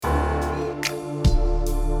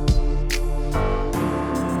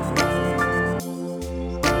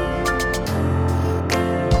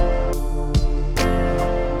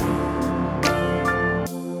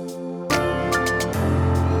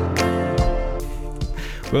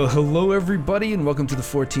Well, hello everybody, and welcome to the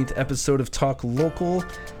 14th episode of Talk Local.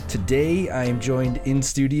 Today, I am joined in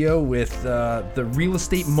studio with the real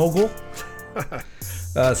estate mogul,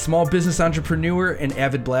 small business entrepreneur, and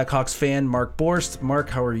avid Blackhawks fan, Mark Borst. Mark,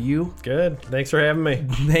 how are you? Good. Thanks for having me.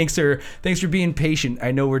 Thanks for being patient.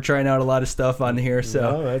 I know we're trying out a lot of stuff on here, so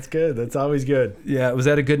No, that's good. That's always good. yeah. Was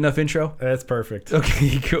that a good enough intro? That's perfect.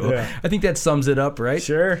 Okay, cool. Yeah. I think that sums it up, right?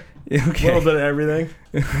 Sure. Okay. A little bit of everything.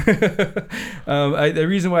 The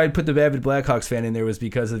reason why I put the avid Blackhawks fan in there was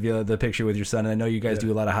because of the picture with your son. And I know you guys do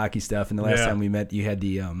a lot of hockey stuff. And the last time we met, you had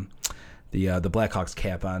the Blackhawks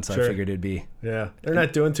cap on, so Sure. I figured it'd be. Yeah. They're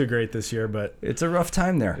not doing too great this year, but It's a rough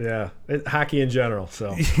time there. yeah. Hockey in general.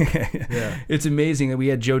 So yeah. It's amazing that we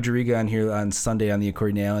had Joe Jariga on here on Sunday on the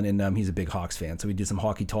Accordion Island, and he's a big Hawks fan, so we did some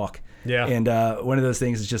hockey talk. Yeah. And one of those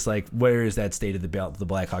things is just like, where is that state of the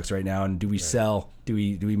Blackhawks right now? And do we sell? Do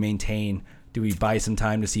we maintain? Do we buy some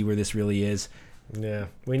time to see where this really is? Yeah.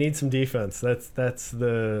 We need some defense. That's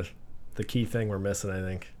the key thing we're missing, I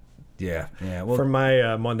think. Yeah. Well, For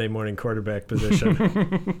my Monday morning quarterback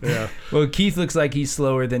position. Yeah. Well, Keith looks like he's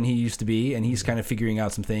slower than he used to be, and he's kind of figuring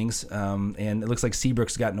out some things. And it looks like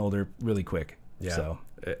Seabrook's gotten older really quick. Yeah. So,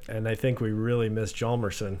 And I think we really missed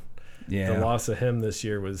Jalmerson. yeah. The loss of him this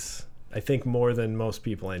year was, I think, more than most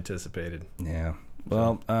people anticipated. Yeah.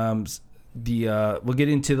 Well, we'll get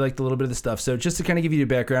into like the little bit of the stuff. So just to kind of give you the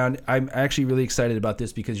background, I'm actually really excited about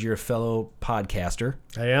this because you're a fellow podcaster.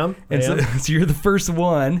 I am. And so you're the first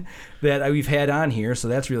one that we've had on here. So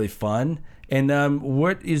that's really fun. And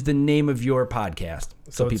what is the name of your podcast?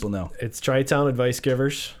 So people know. It's Tri-Town Advice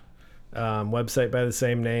Givers. Website by the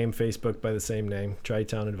same name, Facebook by the same name,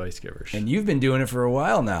 Tri-Town Advice Givers. And you've been doing it for a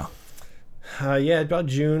while now. Yeah, about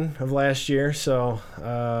June of last year. So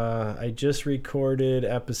I just recorded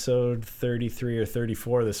episode 33 or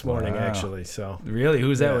 34 this morning, Wow. actually. So Really?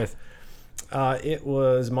 Who's that with? it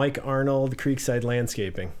was Mike Arnold, Creekside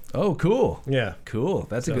Landscaping. Oh, cool. Yeah. Cool.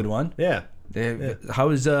 That's a good one. Yeah. How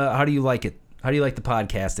do you like it? How do you like the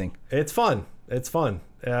podcasting? It's fun. It's fun.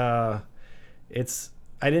 I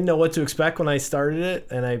didn't know what to expect when I started it,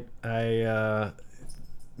 and I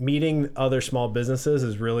meeting other small businesses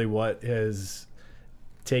is really what has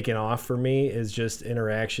taken off for me, is just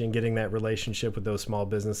interaction, getting that relationship with those small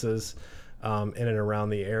businesses in and around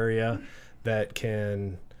the area that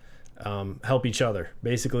can help each other.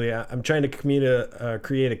 Basically, I'm trying to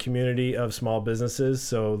create a community of small businesses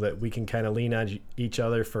so that we can kind of lean on each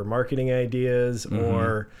other for marketing ideas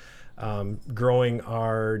or growing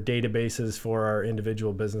our databases for our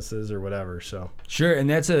individual businesses or whatever. So Sure, and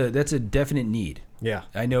that's a definite need. yeah.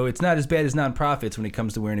 I know it's not as bad as nonprofits when it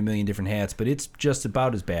comes to wearing a million different hats, but it's just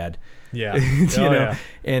about as bad. Yeah. you know? Yeah.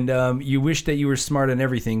 And you wish that you were smart on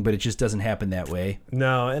everything, but it just doesn't happen that way.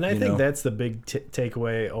 No, and I You think know? that's the big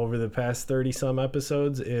takeaway over the past 30-some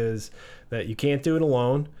episodes is that you can't do it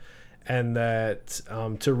alone, and that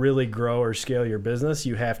to really grow or scale your business,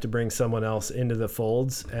 you have to bring someone else into the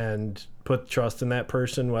folds and put trust in that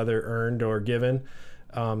person, whether earned or given,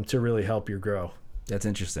 to really help you grow. That's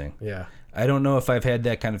interesting. Yeah. I don't know if I've had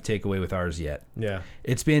that kind of takeaway with ours yet. Yeah.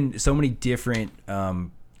 It's been so many different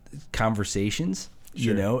conversations,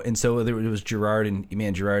 you Sure. know, and so there was Gerard, and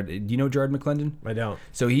man, Gerard, do you know Gerard McClendon? I don't.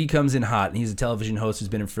 So he comes in hot, and he's a television host who's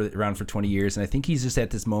been around for 20 years, and I think he's just at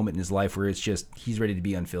this moment in his life where it's just he's ready to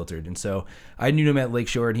be unfiltered. And so I knew him at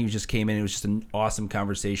Lakeshore, and he just came in. It was just an awesome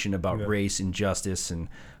conversation about race and justice and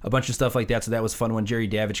a bunch of stuff like that. So that was fun. When Jerry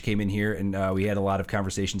Davich came in here, and we had a lot of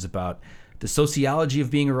conversations about the sociology of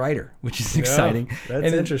being a writer, which is exciting. That's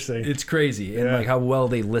And interesting. It's crazy, and Yeah. like how well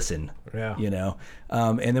they listen. Yeah. You know,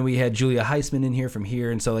 and then we had Julia Heisman in here from here,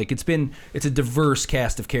 and so like it's a diverse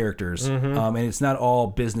cast of characters, and it's not all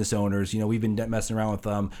business owners. You know, we've been messing around with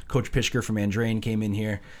Coach Pishker from Andrain came in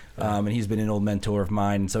here, and he's been an old mentor of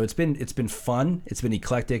mine. And so it's been fun. It's been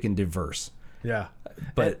eclectic and diverse. Yeah.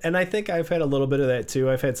 But- and I think I've had a little bit of that too.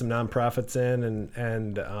 I've had some nonprofits in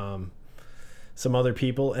and some other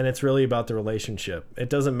people, and it's really about the relationship. It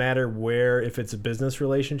doesn't matter if it's a business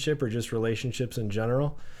relationship or just relationships in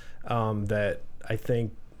general, that I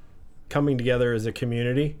think coming together as a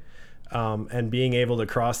community and being able to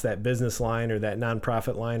cross that business line or that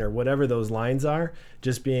nonprofit line or whatever those lines are,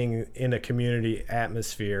 just being in a community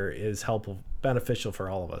atmosphere is beneficial for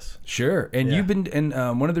all of us. Sure. And Yeah. you've been, and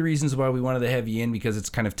one of the reasons why we wanted to have you in, because it's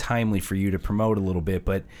kind of timely for you to promote a little bit.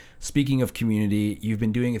 But speaking of community, you've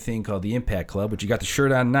been doing a thing called the Impact Club, which you got the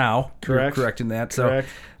shirt on now. Correct. You're correct in that. Correct.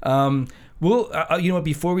 So, you know what,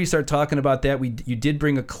 before we start talking about that, you did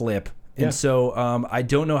bring a clip. And Yeah. so I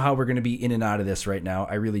don't know how we're going to be in and out of this right now.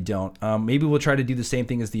 I really don't. Maybe we'll try to do the same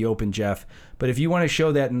thing as the Open, Jeff. But if you want to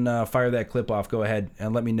show that and fire that clip off, go ahead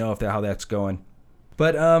and let me know how that's going.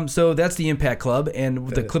 But so that's the Impact Club, and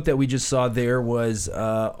the clip that we just saw there was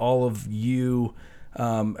all of you.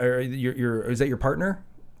 Is that your partner?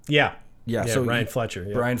 Yeah. Yeah. So Ryan Fletcher.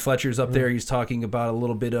 Yeah. Brian Fletcher's up there. He's talking about a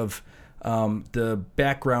little bit of the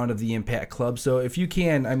background of the Impact Club. So if you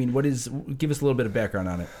can, I mean, give us a little bit of background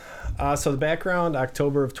on it. So the background,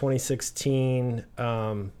 October of 2016,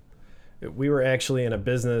 we were actually in a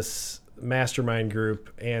business mastermind group,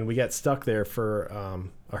 and we got stuck there for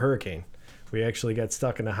a hurricane. We actually got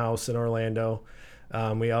stuck in a house in Orlando.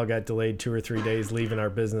 We all got delayed 2 or 3 days leaving our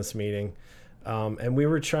business meeting. And we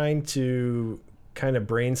were trying to kind of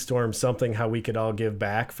brainstorm something how we could all give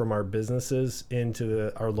back from our businesses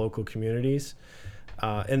into our local communities.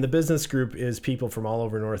 And the business group is people from all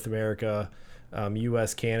over North America,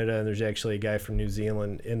 U.S., Canada, and there's actually a guy from New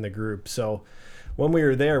Zealand in the group. So when we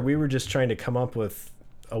were there, we were just trying to come up with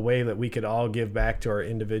a way that we could all give back to our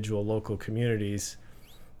individual local communities.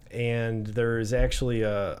 And there is actually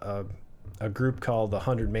a group called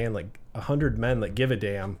 100 Men That Give a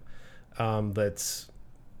Damn, that's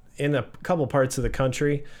in a couple parts of the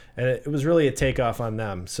country, and it was really a takeoff on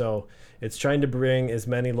them. So it's trying to bring as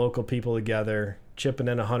many local people together, chipping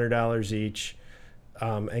in $100 each,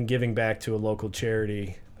 and giving back to a local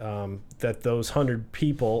charity that those 100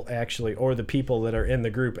 people actually, or the people that are in the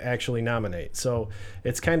group, actually nominate. So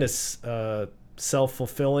it's kind of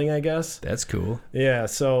self-fulfilling, I guess. That's cool. Yeah.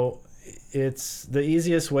 So it's the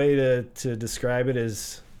easiest way to describe it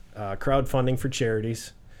is crowdfunding for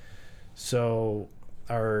charities. So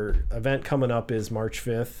our event coming up is March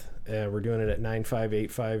 5th. We're doing it at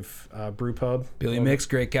 9585 Brew Pub. Billy Mix,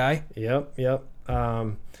 great guy. Yep.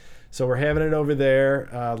 So we're having it over there.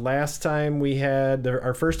 Last time we had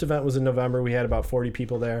our first event was in November. We had about 40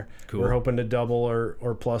 people there. Cool. We're hoping to double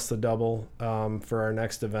or plus the double for our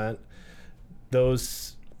next event.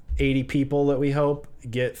 Those 80 people that we hope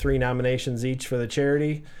get 3 nominations each for the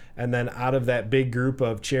charity. And then out of that big group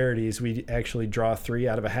of charities, we actually draw 3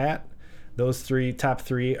 out of a hat. Those top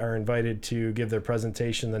three are invited to give their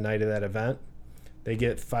presentation the night of that event. They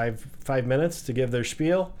get five minutes to give their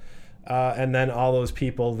spiel. And then all those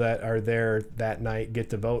people that are there that night get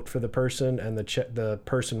to vote for the person, and the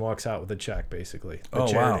person walks out with a check, basically. Oh,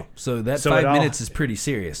 charity. Wow. So 5 minutes is pretty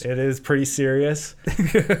serious. It is pretty serious.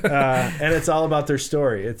 And it's all about their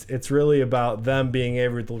story. It's really about them being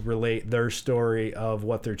able to relate their story of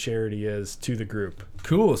what their charity is to the group.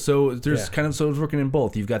 Cool. So there's so it's working in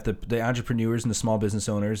both. You've got the entrepreneurs and the small business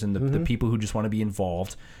owners and the people who just want to be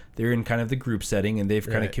involved. They're in kind of the group setting, and they've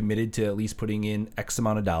kind of committed to at least putting in X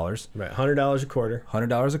amount of dollars. Right, $100 a quarter.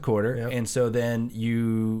 $100 a quarter. Yep. And so then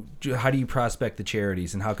how do you prospect the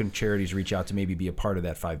charities, and how can charities reach out to maybe be a part of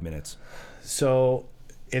that 5 minutes? So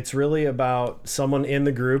it's really about someone in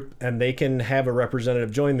the group, and they can have a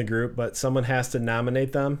representative join the group, but someone has to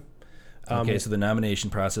nominate them. Okay, so the nomination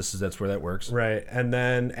process, that's where that works. Right. And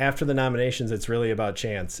then after the nominations, it's really about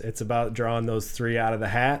chance. It's about drawing those 3 out of the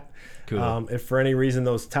hat. Cool. If for any reason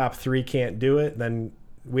those top 3 can't do it, then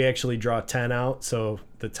we actually draw 10 out. So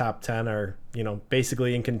the top 10 are,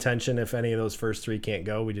 basically in contention. If any of those first 3 can't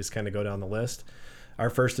go, we just kind of go down the list. Our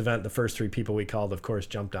first event, the first 3 people we called, of course,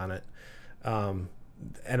 jumped on it.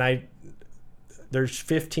 There's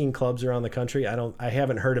 15 clubs around the country. I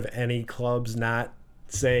haven't heard of any clubs not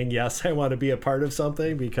saying, yes, I want to be a part of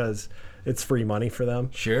something, because it's free money for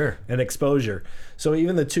them. Sure. And exposure. So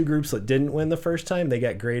even the 2 groups that didn't win the first time, they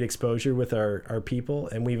got great exposure with our people,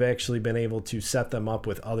 and we've actually been able to set them up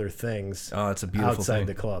with other things it's a beautiful outside thing.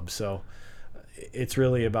 The club. So it's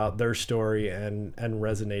really about their story and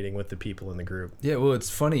resonating with the people in the group. Yeah, well, it's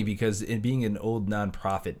funny because in being an old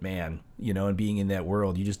nonprofit man, and being in that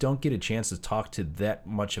world, you just don't get a chance to talk to that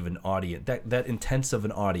much of an audience, that intense of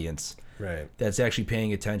an audience. Right. That's actually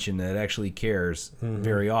paying attention, that actually cares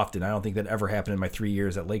very often. I don't think that ever happened in my 3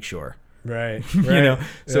 years at Lakeshore. Right.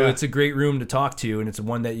 So it's a great room to talk to, and it's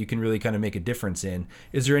one that you can really kind of make a difference in.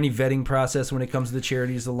 Is there any vetting process when it comes to the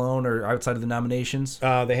charities alone or outside of the nominations?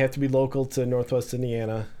 They have to be local to Northwest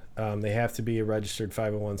Indiana. They have to be a registered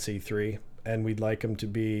 501c3, and we'd like them to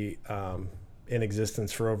be in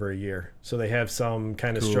existence for over a year. So they have some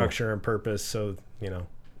kind of structure and purpose. So,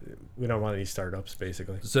 we don't want any startups,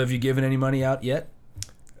 basically. So have you given any money out yet?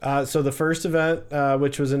 So the first event,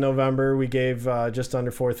 which was in November, we gave just under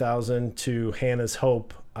 $4,000 to Hannah's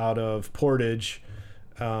Hope out of Portage.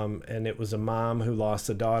 And it was a mom who lost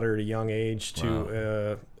a daughter at a young age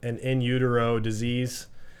to an in utero disease.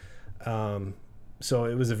 So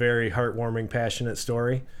it was a very heartwarming, passionate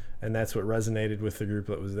story. And that's what resonated with the group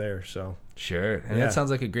that was there. So sure. And that sounds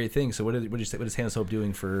like a great thing. So what is Hannah's Hope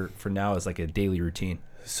doing for now as like a daily routine?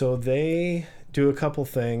 So they do a couple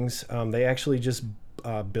things. They actually just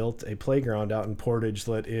built a playground out in Portage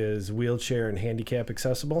that is wheelchair and handicap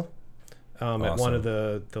accessible at one of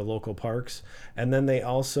the local parks. And then they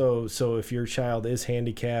also, so if your child is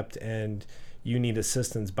handicapped and you need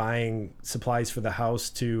assistance buying supplies for the house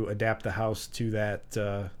to adapt the house to that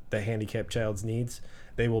the handicapped child's needs,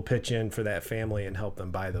 they will pitch in for that family and help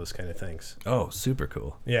them buy those kind of things. Oh, super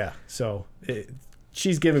cool. Yeah. So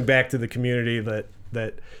she's giving back to the community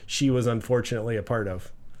that she was unfortunately a part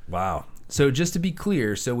of. Wow. So just to be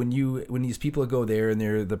clear, so when these people go there and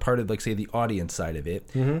they're the part of, like, say, the audience side of it,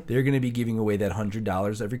 they're going to be giving away that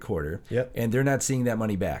 $100 every quarter. Yep. And they're not seeing that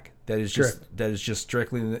money back. That is just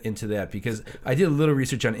strictly into that, because I did a little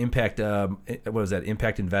research on impact. What was that?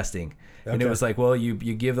 Impact investing. Okay. And it was like, well, you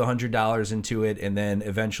give the $100 into it, and then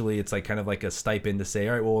eventually it's like kind of like a stipend to say,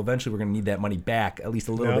 all right, well, eventually we're going to need that money back, at least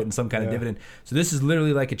a little bit in some kind of dividend. So this is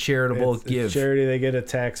literally like a charitable give. It's charity. They get a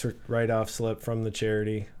tax write-off slip from the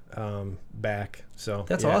charity back. So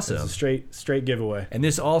that's awesome. It's a straight giveaway. And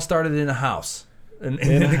this all started in a house.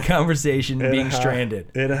 In a conversation being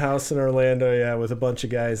stranded. In a house in Orlando, with a bunch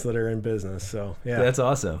of guys that are in business. So, yeah. That's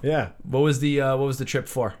awesome. Yeah. What was the trip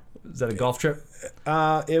for? Was that a golf trip?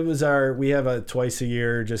 It was we have a twice a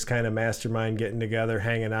year just kind of mastermind getting together,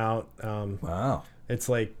 hanging out. Wow. It's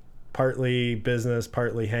like partly business,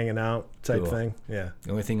 partly hanging out type thing. Yeah.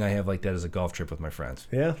 The only thing I have like that is a golf trip with my friends.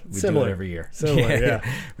 Yeah. We do it every year. Similar,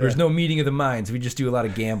 yeah. There's no meeting of the minds. We just do a lot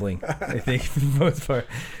of gambling, I think, for the most part.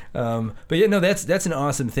 But yeah, no, that's an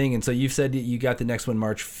awesome thing. And so you've said that you got the next one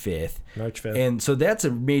March 5th. March 5th. And so that's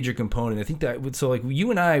a major component. I think that, so like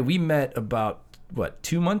you and I, we met about,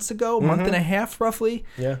 2 months ago, month and a half roughly.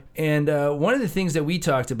 Yeah. And one of the things that we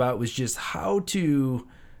talked about was just how to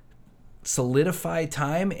solidify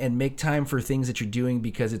time and make time for things that you're doing,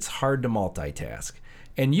 because it's hard to multitask.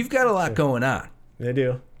 And you've got a lot going on. They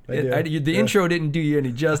do. The intro didn't do you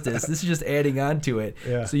any justice. This is just adding on to it.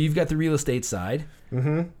 Yeah. So you've got the real estate side,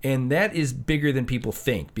 and that is bigger than people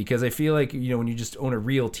think, because I feel like, when you just own a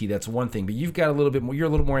realty, that's one thing, but you've got a little bit more. You're a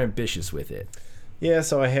little more ambitious with it. Yeah.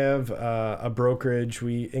 So I have a brokerage.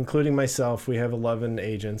 Including myself, we have 11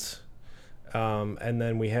 agents, and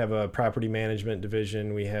then we have a property management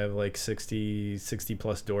division. We have like 60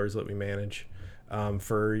 plus doors that we manage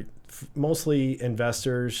for mostly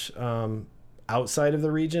investors. Outside of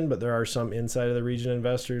the region, but there are some inside of the region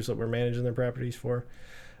investors that we're managing their properties for.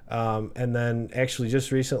 And then actually just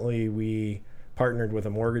recently we partnered with a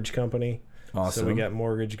mortgage company. Awesome. So we got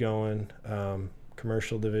mortgage going,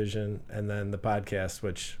 commercial division, and then the podcast,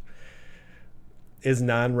 which is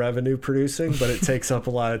non-revenue producing, but it takes up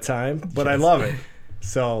a lot of time, but I love it.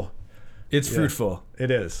 So it's fruitful. It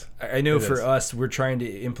is. I know for us, we're trying to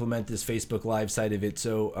implement this Facebook Live side of it.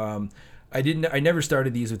 So, I never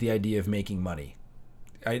started these with the idea of making money.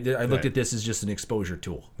 I looked at this as just an exposure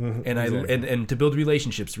tool, and and to build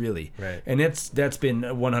relationships, really. Right. And that's been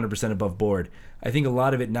 100% above board. I think a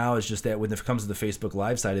lot of it now is just that when it comes to the Facebook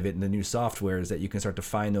Live side of it and the new software, is that you can start to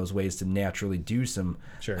find those ways to naturally do some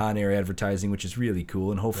on-air advertising, which is really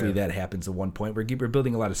cool. And hopefully that happens at one point. We're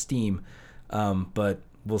building a lot of steam, but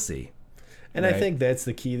we'll see. And I think that's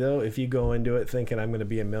the key, though. If you go into it thinking I'm going to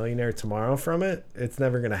be a millionaire tomorrow from it, it's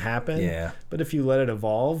never going to happen. Yeah. But if you let it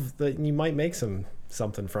evolve, then you might make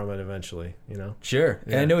something from it eventually, Sure.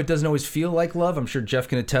 Yeah. And I know it doesn't always feel like love. I'm sure Jeff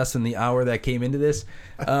can attest in the hour that came into this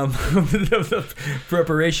the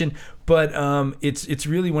preparation. But it's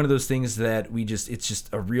really one of those things that it's just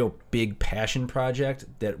a real big passion project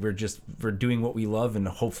that we're doing what we love, and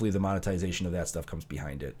hopefully the monetization of that stuff comes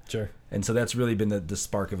behind it. Sure. And so that's really been the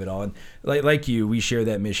spark of it all. And like you, we share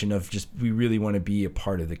that mission of just, we really want to be a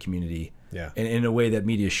part of the community. Yeah. And in a way that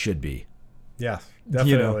media should be. Yeah,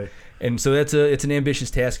 definitely. And so it's an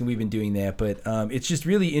ambitious task, and we've been doing that. But it's just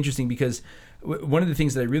really interesting, because one of the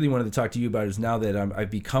things that I really wanted to talk to you about is now that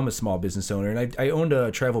I've become a small business owner, and I owned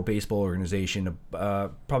a travel baseball organization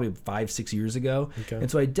probably 5-6 years ago. Okay.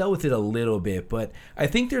 And so I dealt with it a little bit. But I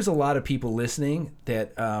think there's a lot of people listening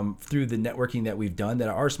that through the networking that we've done that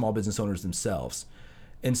are small business owners themselves.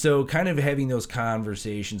 And so kind of having those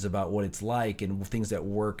conversations about what it's like and things that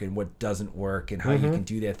work and what doesn't work and how you can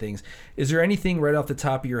do that things. Is there anything right off the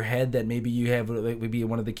top of your head that maybe you have would be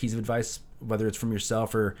one of the keys of advice, whether it's from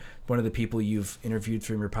yourself or one of the people you've interviewed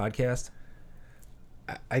from your podcast?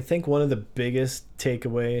 I think one of the biggest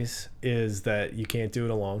takeaways is that you can't do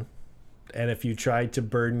it alone. And if you try to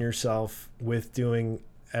burden yourself with doing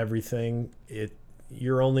everything,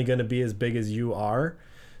 you're only going to be as big as you are.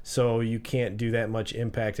 So you can't do that much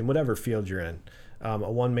impact in whatever field you're in. A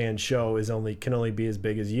one-man show can only be as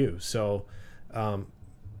big as you. So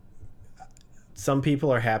some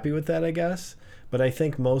people are happy with that, I guess. But I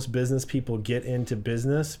think most business people get into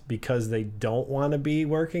business because they don't want to be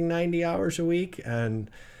working 90 hours a week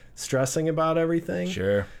and stressing about everything.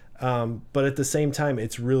 Sure. But at the same time,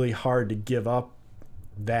 it's really hard to give up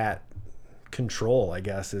that control, I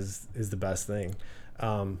guess, is the best thing.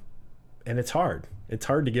 And it's hard. It's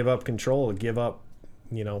hard to give up control, give up,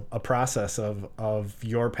 a process of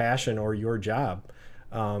your passion or your job.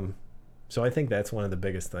 So I think that's one of the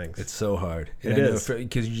biggest things. It's so hard. It is.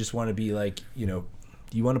 Because you just want to be like, you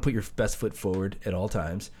want to put your best foot forward at all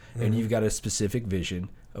times, and you've got a specific vision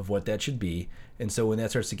of what that should be. And so when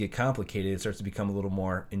that starts to get complicated, it starts to become a little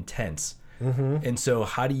more intense. And so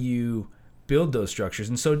how do you build those structures?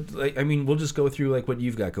 And so, we'll just go through like what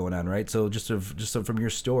you've got going on, right? So just from your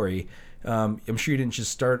story, I'm sure you didn't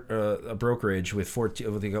just start a brokerage with 14,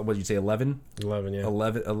 what did you say, 11? 11, yeah.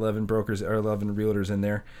 11 brokers or 11 realtors in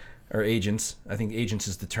there. Or agents. I think agents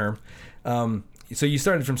is the term. So you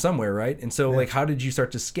started from somewhere, right? And so, how did you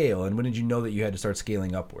start to scale? And when did you know that you had to start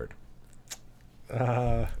scaling upward?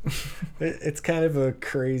 It's kind of a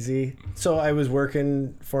crazy... So I was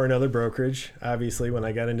working for another brokerage, obviously, when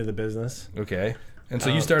I got into the business. Okay. And so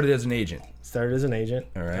you started as an agent. Started as an agent.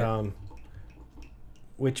 All right.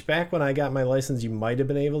 Which back when I got my license, you might have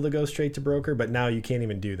been able to go straight to broker, but now you can't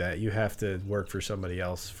even do that. You have to work for somebody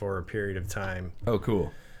else for a period of time. Oh,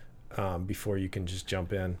 cool. Before you can just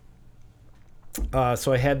jump in.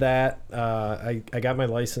 So I had that. I got my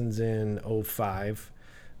license in 2005.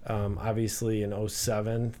 Obviously in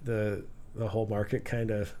 2007, the whole market kind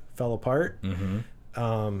of fell apart.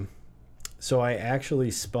 So I actually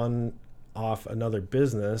spun off another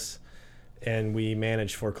business, and we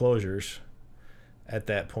managed foreclosures at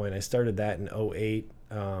that point. I started that in 2008.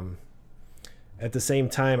 At the same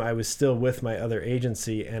time, I was still with my other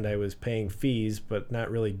agency, and I was paying fees, but not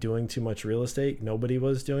really doing too much real estate. Nobody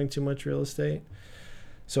was doing too much real estate.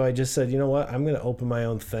 So I just said, you know what? I'm going to open my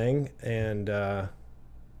own thing, and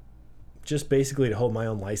just basically to hold my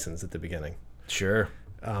own license at the beginning. Sure.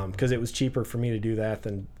 Because it was cheaper for me to do that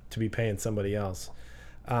than to be paying somebody else.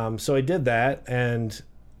 So I did that, and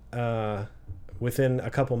within a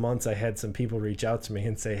couple months, I had some people reach out to me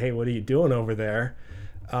and say, hey, what are you doing over there?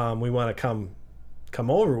 We want to come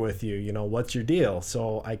over with you, what's your deal?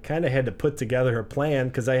 So I kind of had to put together a plan,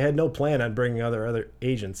 because I had no plan on bringing other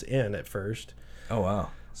agents in at first. Oh,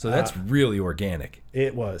 wow. So that's really organic.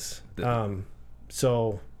 It was.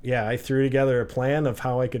 So yeah, I threw together a plan of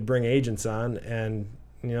how I could bring agents on, and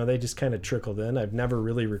they just kind of trickled in. I've never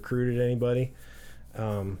really recruited anybody.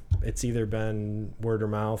 It's either been word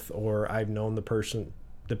of mouth, or I've known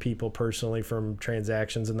the people personally from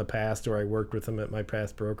transactions in the past, or I worked with them at my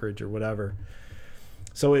past brokerage or whatever.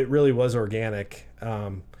 So it really was organic.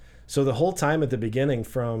 So the whole time at the beginning,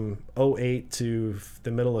 from 2008 to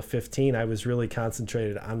the middle of 2015, I was really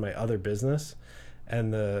concentrated on my other business,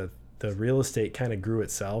 and the real estate kind of grew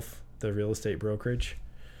itself, the real estate brokerage.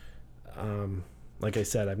 Like I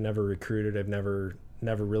said, I've never recruited. I've never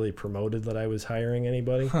really promoted that I was hiring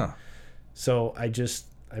anybody. So I guess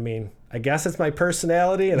it's my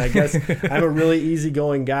personality, and I guess I'm a really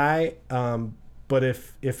easygoing guy. But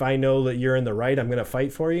if I know that you're in the right, I'm going to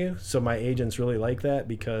fight for you. So my agents really like that,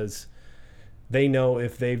 because they know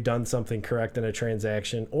if they've done something correct in a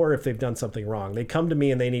transaction, or if they've done something wrong. They come to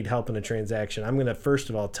me and they need help in a transaction. I'm going to first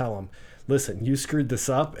of all tell them, listen, you screwed this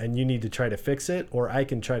up and you need to try to fix it, or I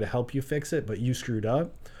can try to help you fix it, but you screwed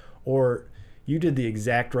up. Or you did the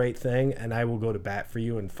exact right thing, and I will go to bat for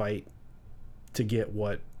you and fight to get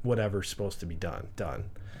whatever's supposed to be done.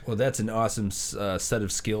 Well, that's an awesome set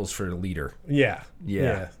of skills for a leader. Yeah.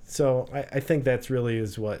 So I think that's really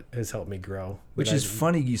is what has helped me grow. Which is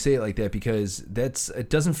funny you say it like that, because it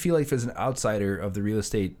doesn't feel like, as an outsider of the real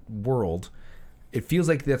estate world, it feels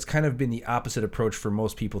like that's kind of been the opposite approach for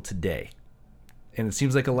most people today. And it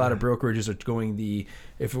seems like a lot of brokerages are going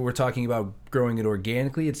if we're talking about growing it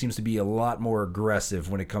organically, it seems to be a lot more aggressive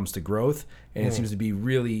when it comes to growth, and it seems to be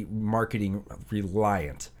really marketing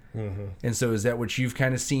reliant. And so is that what you've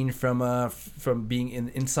kind of seen from being an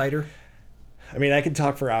insider? I mean, I could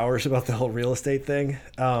talk for hours about the whole real estate thing.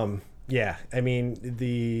 Yeah, I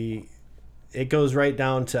mean, it goes right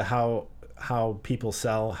down to how people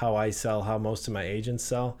sell, how I sell, how most of my agents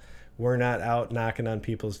sell. We're not out knocking on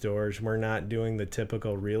people's doors. We're not doing the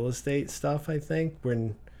typical real estate stuff, I think.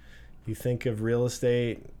 When you think of real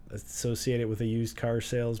estate, associate it with a used car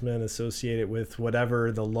salesman, associate it with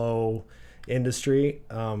whatever the low industry.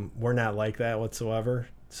 We're not like that whatsoever.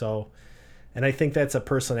 So, and I think that's a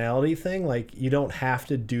personality thing. Like, you don't have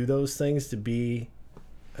to do those things to be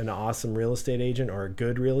an awesome real estate agent or a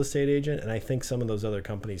good real estate agent. And I think some of those other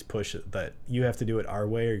companies push it, that you have to do it our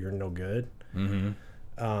way or you're no good.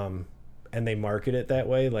 and they market it that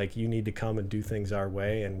way, like you need to come and do things our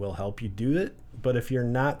way and we'll help you do it. But if you're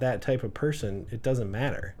not that type of person, it doesn't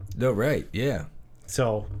matter. No, right. Yeah.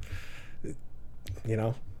 So, you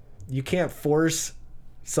know, you can't force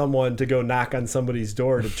someone to go knock on somebody's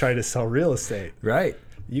door to try to sell real estate. Right.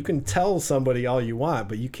 You can tell somebody all you want,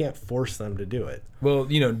 but you can't force them to do it. Well,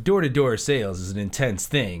 you know, door-to-door sales is an intense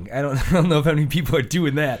thing. I don't know if how many people are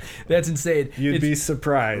doing that. That's insane. You'd be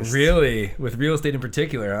surprised. Really? With real estate in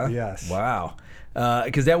particular, huh? Yes. Wow.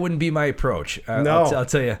 Because that wouldn't be my approach. No. I'll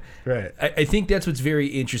tell you. Right. I think that's what's very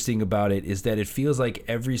interesting about it is that it feels like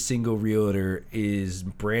every single realtor is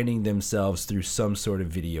branding themselves through some sort of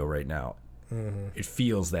video right now. Mm-hmm. It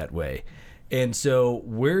feels that way. And so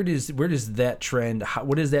where does that trend,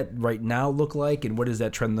 what does that right now look like, and what does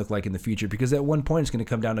that trend look like in the future? Because at one point it's going to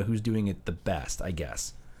come down to who's doing it the best, I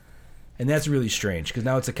guess. And that's really strange because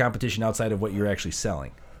now it's a competition outside of what you're actually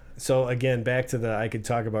selling. So again, back to I could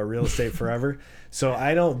talk about real estate forever. So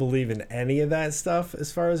I don't believe in any of that stuff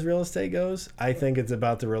as far as real estate goes. I think it's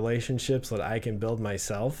about the relationships that I can build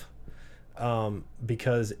myself.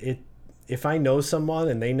 Because if I know someone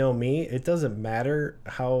and they know me, it doesn't matter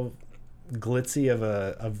how glitzy of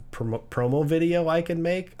a promo video I can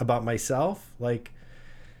make about myself. Like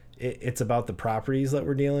it's about the properties that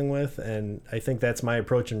we're dealing with, and I think that's my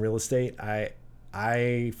approach in real estate.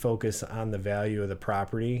 I focus on the value of the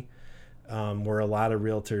property, where a lot of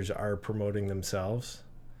realtors are promoting themselves.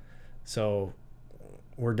 So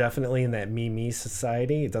we're definitely in that me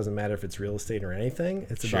society. It doesn't matter if it's real estate or anything.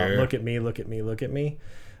 It's about look at me, look at me, look at me.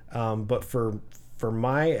 But for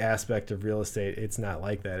my aspect of real estate, it's not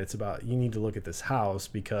like that. It's about you need to look at this house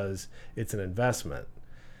because it's an investment.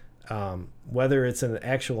 Whether it's an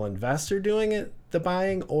actual investor doing it, the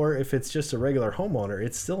buying, or if it's just a regular homeowner,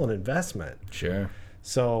 it's still an investment. Sure.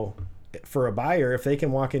 So for a buyer, if they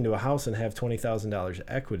can walk into a house and have $20,000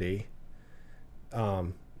 equity,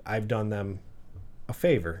 I've done them a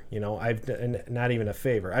favor. You know, not even a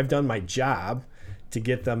favor. I've done my job to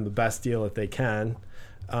get them the best deal that they can.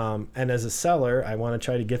 And as a seller, I want to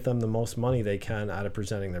try to get them the most money they can out of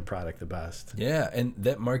presenting their product the best. Yeah, and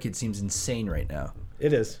that market seems insane right now.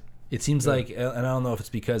 It is. It seems like, and I don't know if it's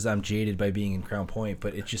because I'm jaded by being in Crown Point,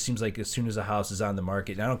 but it just seems like as soon as a house is on the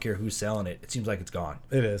market, and I don't care who's selling it, it seems like it's gone.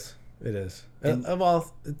 It is. It is.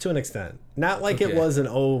 Well, to an extent. Not like it was in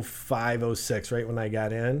 05, 06, right when I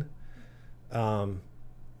got in.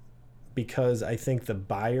 Because I think the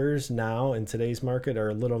buyers now in today's market are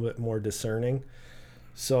a little bit more discerning.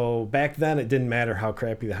 So back then, it didn't matter how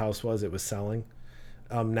crappy the house was; it was selling.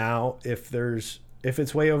 Now, if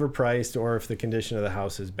it's way overpriced or if the condition of the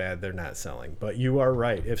house is bad, they're not selling. But you are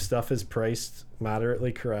right; if stuff is priced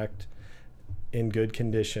moderately correct, in good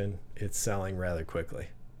condition, it's selling rather quickly.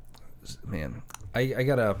 Man, I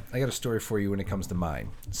got a story for you when it comes to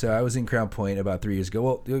mine. So I was in Crown Point about 3 years ago.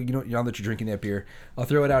 Well, you know, now that you're drinking that beer, I'll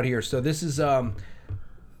throw it out here. So this is the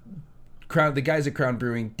guys at Crown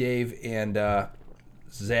Brewing, Dave and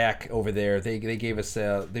Zach over there. They gave us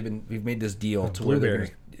we've made this deal to where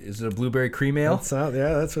is it a blueberry cream ale? That's what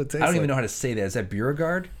it tastes I don't even know how to say that. Is that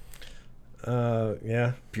Beauregard?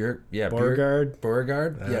 Yeah. Beauregard.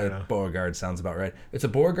 Beauregard? Yeah, know. Beauregard sounds about right. It's a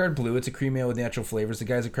Beauregard Blue. It's a cream ale with natural flavors. The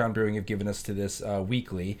guys at Crown Brewing have given us to this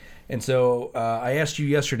weekly. And so I asked you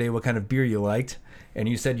yesterday what kind of beer you liked, and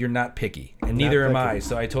you said you're not picky. And neither am I.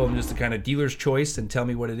 So I told him just to kind of dealer's choice and tell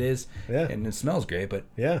me what it is. Yeah. And it smells great, but...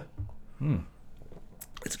 Yeah.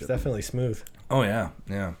 It's good. Definitely smooth. Oh, yeah.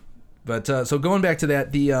 Yeah. But so going back to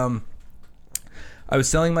that, I was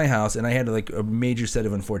selling my house, and I had like a major set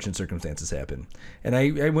of unfortunate circumstances happen. And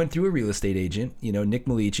I went through a real estate agent, you know, Nick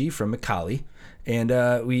Malici from McCauley, and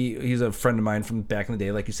he's a friend of mine from back in the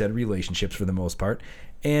day, like you said, relationships for the most part.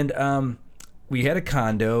 And we had a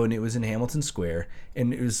condo, and it was in Hamilton Square,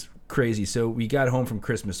 and it was crazy. So we got home from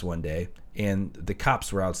Christmas one day, and the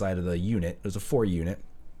cops were outside of the unit. It was a 4-unit.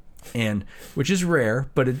 And which is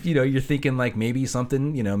rare, but it, you know, you're thinking like maybe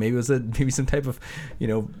something, you know, maybe it was maybe some type of, you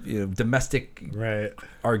know domestic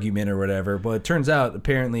argument or whatever. But it turns out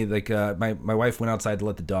apparently like my wife went outside to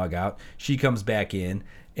let the dog out. She comes back in,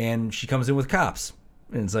 and she comes in with cops.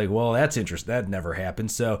 And it's like, well, that's interesting. That never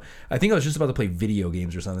happened. So I think I was just about to play video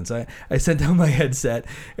games or something. So I set down my headset,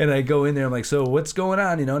 and I go in there. I'm like, so what's going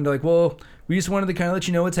on? You know, and they're like, well, we just wanted to kind of let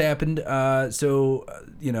you know what's happened.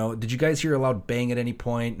 You know, did you guys hear a loud bang at any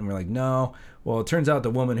point? And we're like, no. Well, it turns out the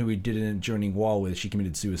woman who we did an adjoining wall with, she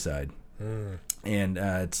committed suicide. And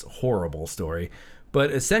it's a horrible story.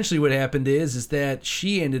 But essentially what happened is that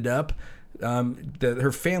she ended up,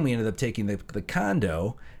 her family ended up taking the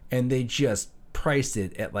condo, and they just priced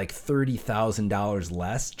it at like $30,000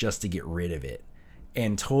 less just to get rid of it.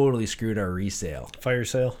 and totally screwed our resale. Fire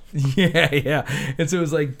sale. Yeah. And so it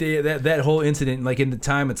was like that whole incident, like in the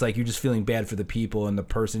time, it's like you're just feeling bad for the people and the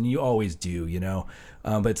person. You always do, you know.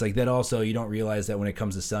 But it's like that also, you don't realize that when it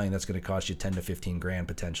comes to selling, that's going to cost you 10 to 15 grand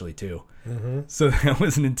potentially too. Mm-hmm. So that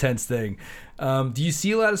was an intense thing. Do you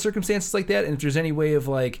see a lot of circumstances like that? And if there's any way of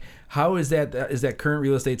like, how is that current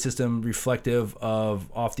real estate system reflective of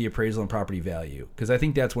off the appraisal and property value? Because I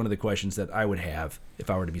think that's one of the questions that I would have if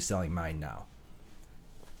I were to be selling mine now.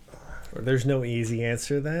 There's no easy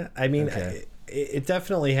answer to that. I mean, okay. It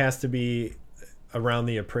definitely has to be around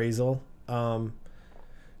the appraisal,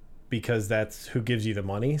 because that's who gives you the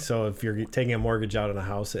money. So if you're taking a mortgage out on a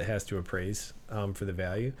house, it has to appraise for the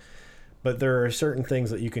value. But there are certain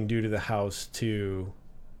things that you can do to the house to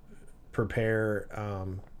prepare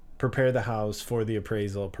the house for the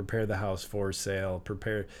appraisal, prepare the house for sale,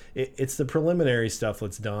 it's the preliminary stuff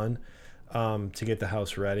that's done to get the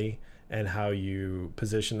house ready, and how you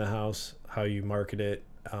position the house, how you market it.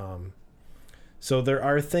 So there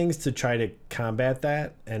are things to try to combat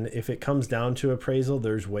that. And if it comes down to appraisal,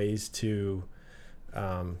 there's ways to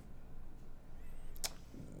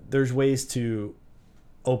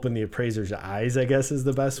open the appraiser's eyes, I guess is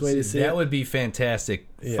the best way to see it. That would be fantastic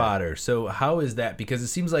fodder. So how is that? Because it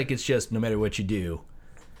seems like it's just no matter what you do.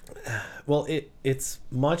 Well, it's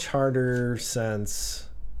much harder since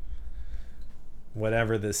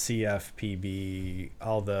whatever the CFPB,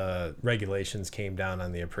 all the regulations came down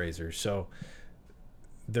on the appraiser. So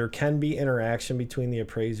there can be interaction between the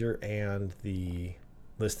appraiser and the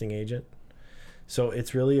listing agent. So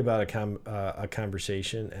it's really about a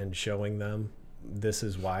conversation and showing them, this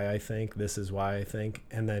is why I think,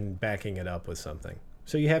 and then backing it up with something.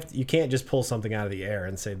 So you can't just pull something out of the air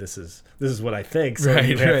and say, this is what I think. So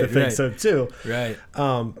you have to think so too. Right.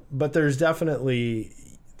 But there's definitely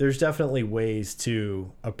ways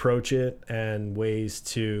to approach it and ways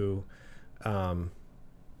to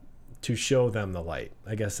show them the light.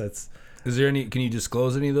 I guess that's. Is there any? Can you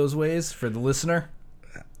disclose any of those ways for the listener?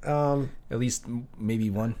 At least maybe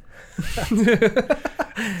one.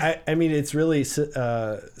 I mean, it's really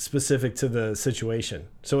specific to the situation,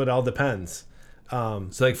 so it all depends. So,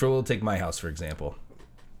 like, we'll take my house for example.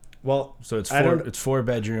 Well, so it's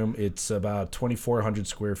 4-bedroom. It's about 2,400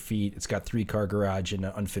 square feet. It's got 3-car garage and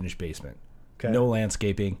an unfinished basement. Okay. No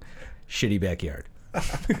landscaping, shitty backyard.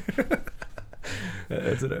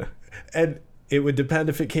 That's it. And it would depend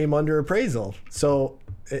if it came under appraisal. So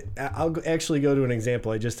I'll actually go to an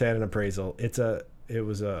example. I just had an appraisal. It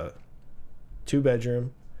was a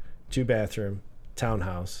 2-bedroom, 2-bathroom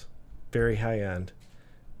townhouse, very high end,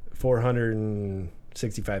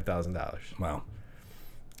 $465,000. Wow.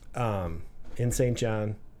 In St.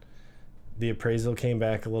 John. The appraisal came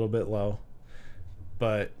back a little bit low,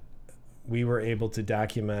 but we were able to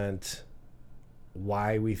document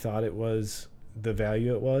why we thought it was the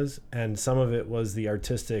value it was, and some of it was the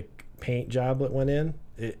artistic paint job that went in.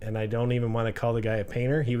 And I don't even want to call the guy a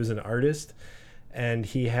painter. He was an artist, and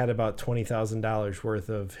he had about $20,000 worth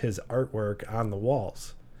of his artwork on the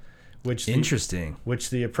walls, which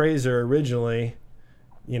the appraiser originally,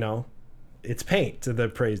 it's paint to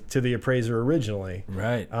the appraiser originally.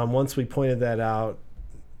 Right. Once we pointed that out,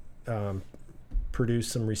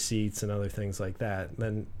 produced some receipts and other things like that,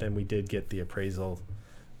 then we did get the appraisal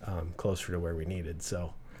closer to where we needed.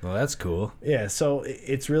 So. Well, that's cool. Yeah. So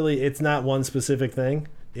it's not one specific thing.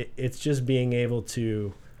 It's just being able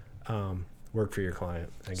to work for your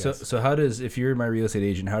client, I guess. So how does, if you're my real estate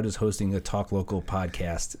agent, how does hosting a Talk Local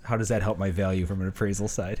podcast, how does that help my value from an appraisal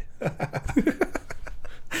side?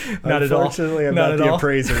 Not at all. Unfortunately, I'm not the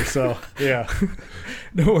appraiser, so yeah.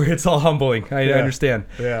 No worry, it's all humbling. I understand.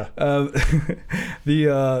 Yeah.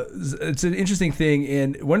 It's an interesting thing,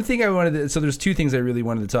 and one thing so there's two things I really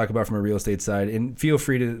wanted to talk about from a real estate side, and feel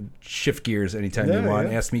free to shift gears anytime you want.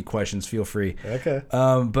 Yeah. Ask me questions, feel free. Okay.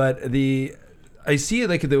 But I see it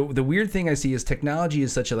like the weird thing I see is technology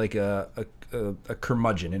is such a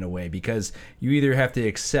curmudgeon in a way, because you either have to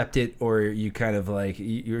accept it or you kind of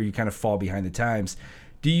fall behind the times.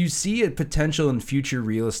 Do you see a potential in future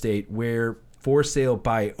real estate where for sale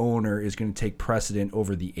by owner is going to take precedent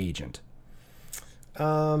over the agent?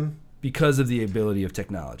 Because of the ability of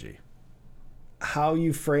technology. How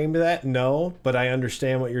you frame that, no, but I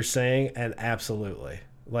understand what you're saying, and absolutely.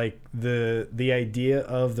 Like the idea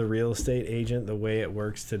of the real estate agent, the way it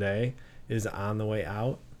works today, is on the way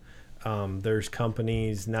out. There's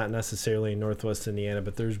companies, not necessarily in Northwest Indiana,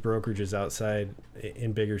 but there's brokerages outside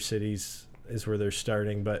in bigger cities is where they're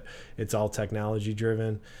starting, but it's all technology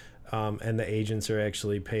driven. And the agents are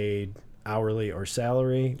actually paid hourly or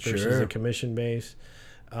salary versus a commission base.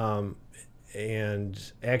 And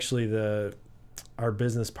actually our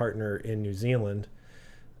business partner in New Zealand,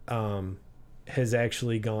 has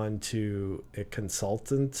actually gone to a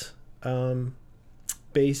consultant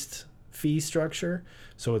based fee structure.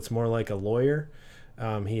 So it's more like a lawyer.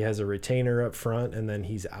 He has a retainer up front, and then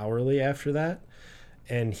he's hourly after that.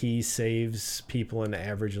 And he saves people an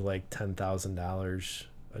average of like $10,000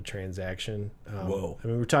 a transaction. Whoa. I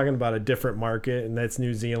mean, we're talking about a different market, and that's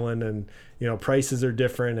New Zealand, and, you know, prices are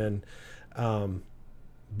different. And,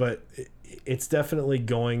 but it's definitely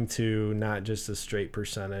going to not just a straight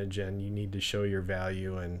percentage, and you need to show your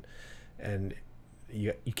value, and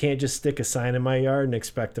you can't just stick a sign in my yard and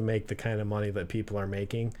expect to make the kind of money that people are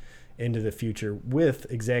making into the future with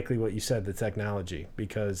exactly what you said, the technology,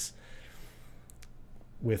 because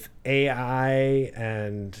with AI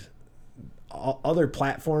and other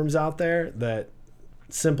platforms out there, that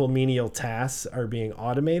simple menial tasks are being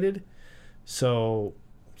automated, so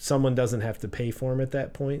someone doesn't have to pay for them at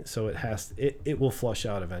that point. So it will flush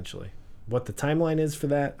out eventually. What the timeline is for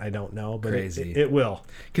that, I don't know, but it will.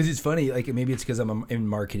 Because it's funny, like maybe it's because I'm in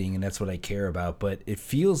marketing and that's what I care about, but it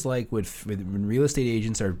feels like when real estate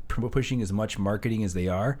agents are pushing as much marketing as they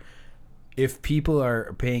are, if people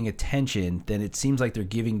are paying attention, then it seems like they're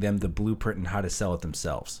giving them the blueprint on how to sell it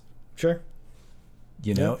themselves. Sure.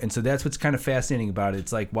 You know? Yeah. And so that's what's kind of fascinating about it.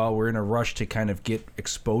 It's like while we're in a rush to kind of get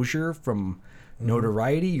exposure from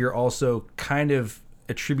notoriety, you're also kind of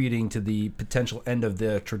attributing to the potential end of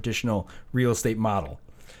the traditional real estate model,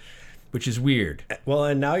 which is weird. Well,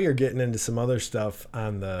 and now you're getting into some other stuff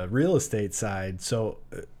on the real estate side. So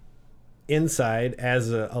inside, as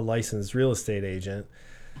a licensed real estate agent,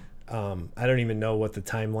 I don't even know what the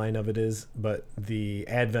timeline of it is, but the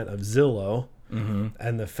advent of Zillow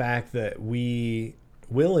and the fact that we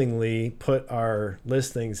willingly put our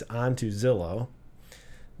listings onto Zillow,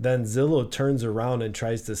 then Zillow turns around and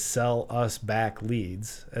tries to sell us back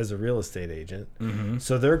leads as a real estate agent.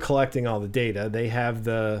 So they're collecting all the data. They have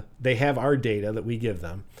our data that we give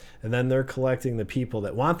them, and then they're collecting the people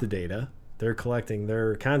that want the data. They're collecting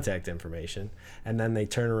their contact information, and then they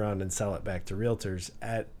turn around and sell it back to realtors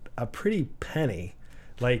at a pretty penny.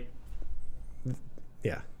 Like,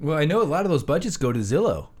 yeah. Well, I know a lot of those budgets go to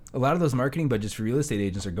Zillow. A lot of those marketing budgets for real estate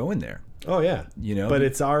agents are going there. Oh yeah. You know, but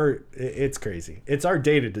it's crazy. It's our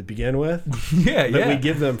data to begin with. Yeah. That we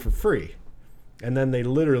give them for free. And then they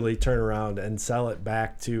literally turn around and sell it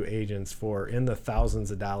back to agents for in the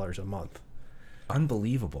thousands of dollars a month.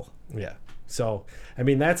 Unbelievable. Yeah. So, I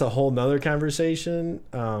mean, that's a whole nother conversation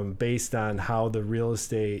based on how the real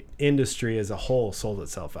estate industry as a whole sold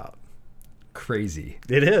itself out. Crazy.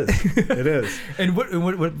 It is. It is. And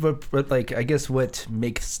what like, I guess what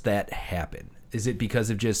makes that happen? Is it because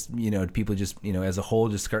of just, you know, people just, you know, as a whole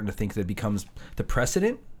just starting to think that it becomes the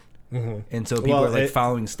precedent? And so people are like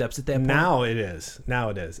following steps at that point? Now it is.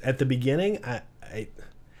 At the beginning,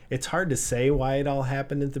 it's hard to say why it all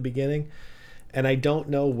happened at the beginning. And I don't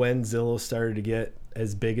know when Zillow started to get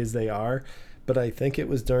as big as they are, but I think it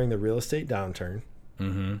was during the real estate downturn.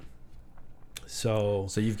 So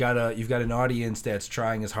you've got an audience that's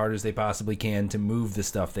trying as hard as they possibly can to move the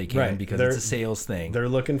stuff they can, because it's a sales thing. They're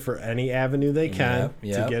looking for any avenue they can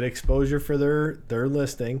to get exposure for their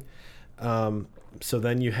listing. So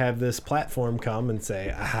then you have this platform come and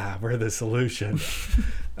say, we're the solution.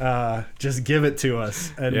 Just give it to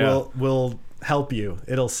us and we'll help you.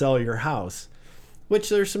 It'll sell your house. Which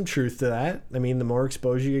there's some truth to that. I mean, the more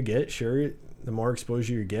exposure you get, the more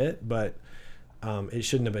exposure you get, but it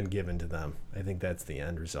shouldn't have been given to them. I think that's the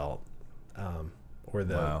end result, or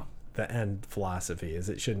the end philosophy is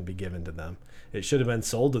it shouldn't be given to them. It should have been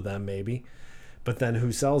sold to them maybe, but then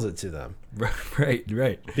who sells it to them? Right.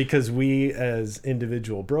 Because we as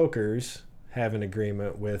individual brokers have an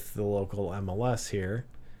agreement with the local MLS here,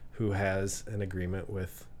 who has an agreement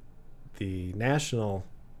with the National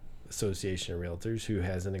Association of Realtors, who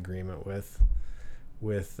has an agreement with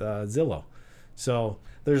Zillow. So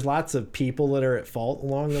there's lots of people that are at fault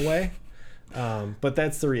along the way, but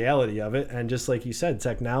that's the reality of it. And just like you said,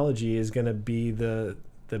 technology is going to be the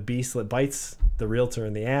beast that bites the realtor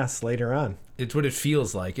in the ass later on. It's what it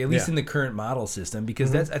feels like, at least in the current model system,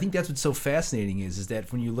 because I think that's what's so fascinating is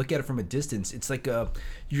that when you look at it from a distance, it's like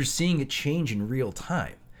you're seeing it change in real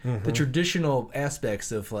time. The traditional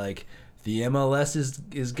aspects of like, the MLS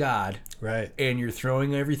is God, right? And you're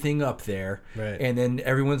throwing everything up there, right? And then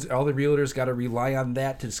all the realtors got to rely on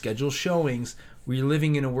that to schedule showings. We're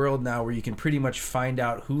living in a world now where you can pretty much find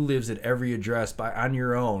out who lives at every address on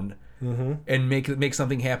your own, and make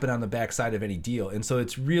something happen on the backside of any deal. And so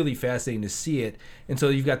it's really fascinating to see it. And so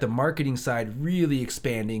you've got the marketing side really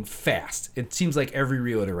expanding fast. It seems like every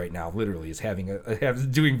realtor right now literally is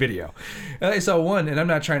doing video. And I saw one, and I'm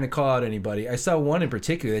not trying to call out anybody. I saw one in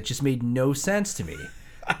particular that just made no sense to me.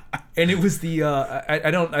 And it was the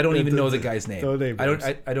I don't even know the guy's name.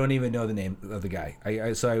 I don't even know the name of the guy.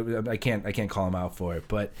 I can't call him out for it.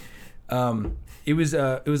 But it was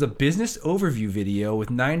a business overview video with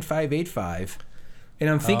 9585, and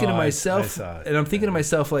I'm thinking to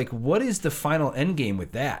myself, like, what is the final end game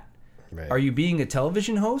with that? Right. Are you being a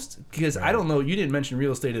television host? Because I don't know. You didn't mention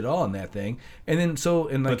real estate at all in that thing. And then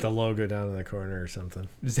put the logo down in the corner or something.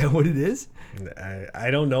 Is that what it is?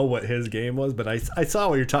 I don't know what his game was, but I saw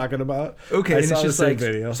what you're talking about. Okay, and it's just like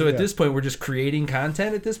video. So at this point, we're just creating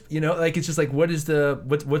content at this. Like it's just like what's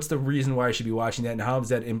the reason why I should be watching that, and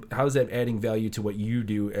how is that adding value to what you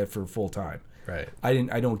do for full time? Right.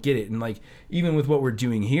 I don't get it. And like even with what we're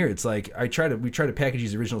doing here, it's like we try to package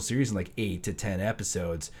these original series in like 8 to 10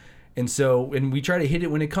 episodes. And we try to hit it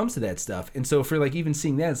when it comes to that stuff. And so for like even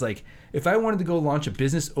seeing that, it's like if I wanted to go launch a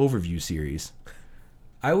business overview series,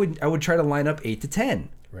 I would try to line up 8 to 10.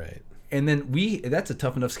 Right. And then that's a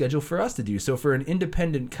tough enough schedule for us to do. So for an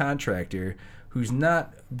independent contractor who's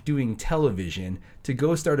not doing television to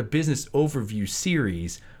go start a business overview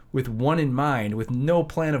series with one in mind, with no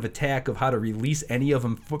plan of attack of how to release any of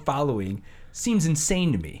them following, seems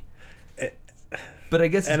insane to me. But I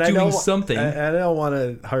guess it's doing something. I don't want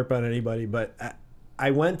to harp on anybody, but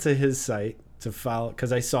I went to his site to follow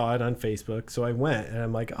because I saw it on Facebook. So I went and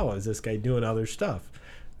I'm like, oh, is this guy doing other stuff?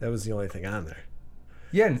 That was the only thing on there.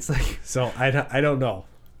 Yeah, and it's like so I don't know.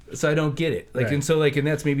 So I don't get it. Like, right. And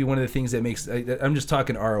that's maybe one of the things that makes. I'm just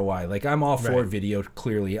talking ROI. Like I'm all for video.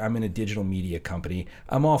 Clearly, I'm in a digital media company.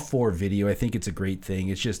 I'm all for video. I think it's a great thing.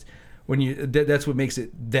 It's just. That's what makes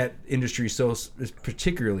that industry is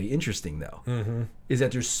particularly interesting, though, is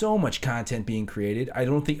that there's so much content being created. I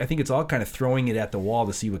think it's all kind of throwing it at the wall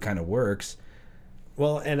to see what kind of works.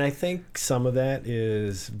 Well, and I think some of that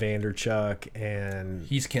is Vanderchuck, and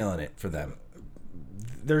he's killing it for them.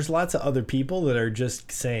 There's lots of other people that are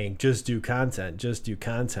just saying, just do content,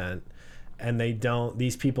 and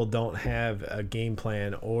these people don't have a game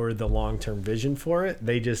plan or the long-term vision for it.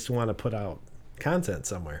 They just want to put out content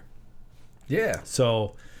somewhere. Yeah.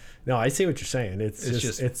 So, no, I see what you're saying.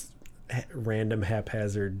 It's random,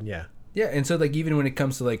 haphazard. Yeah. Yeah, and so like even when it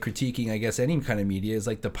comes to like critiquing, I guess any kind of media is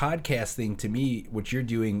like the podcast thing. To me, what you're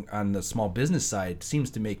doing on the small business side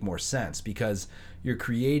seems to make more sense because you're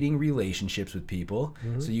creating relationships with people.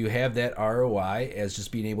 So you have that ROI as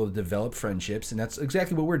just being able to develop friendships, and that's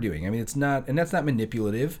exactly what we're doing. I mean, it's not, and that's not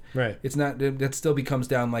manipulative. Right. It's not. That still becomes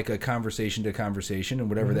down like a conversation to conversation, and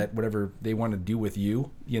whatever they want to do with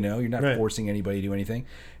you. You're not forcing anybody to do anything,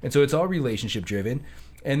 and so it's all relationship driven.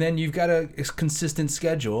 And then you've got a consistent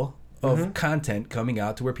schedule of content coming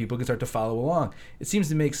out to where people can start to follow along. It seems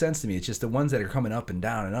to make sense to me. It's just the ones that are coming up and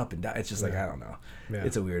down and up and down. It's just like, I don't know. Yeah.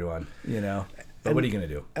 It's a weird one, But what are you going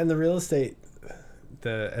to do? And the real estate,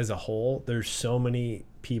 as a whole, there's so many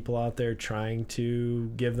people out there trying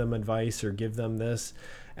to give them advice or give them this,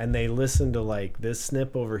 and they listen to like this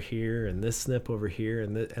snip over here and this snip over here,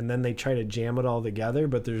 and then they try to jam it all together,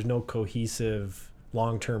 but there's no cohesive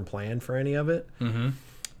long-term plan for any of it.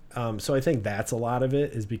 So I think that's a lot of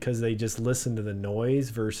it is because they just listen to the noise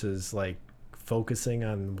versus like focusing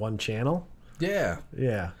on one channel. Yeah.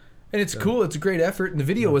 Yeah. And it's cool. It's a great effort, and the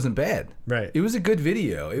video wasn't bad. Right. It was a good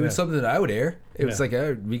video. It was something that I would air. It was like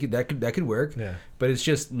that could work. Yeah. But it's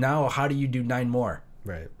just now, how do you do 9 more?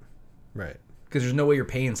 Right. Right. Because there's no way you're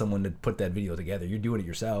paying someone to put that video together. You're doing it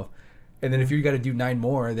yourself. And then if you got to do 9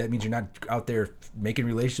 more, that means you're not out there making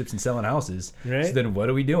relationships and selling houses. Right. So then what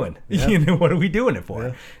are we doing? Yep. What are we doing it for?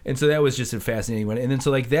 Yeah. And so that was just a fascinating one. And then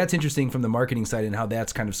so like that's interesting from the marketing side and how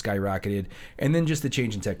that's kind of skyrocketed. And then just the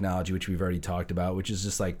change in technology, which we've already talked about, which is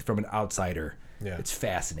just like from an outsider, it's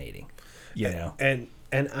fascinating. And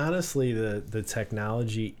honestly, the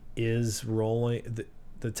technology is rolling.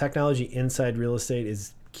 The technology inside real estate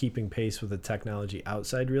is keeping pace with the technology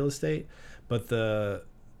outside real estate, but the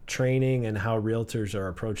training and how realtors are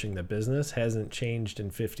approaching the business hasn't changed in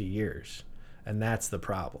 50 years, and that's the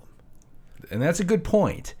problem. And that's a good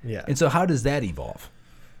point. Yeah. And so how does that evolve?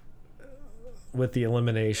 With the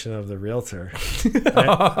elimination of the realtor.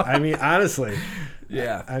 I mean, honestly.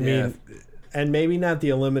 Yeah. I mean, and maybe not the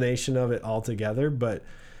elimination of it altogether, but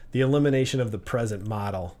the elimination of the present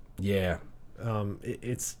model. Yeah.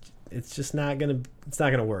 It's just not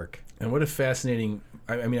gonna work. And what a fascinating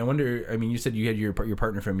I mean, I wonder. I mean, you said you had your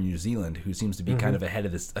partner from New Zealand who seems to be kind of ahead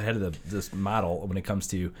of this model when it comes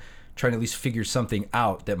to trying to at least figure something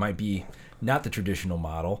out that might be not the traditional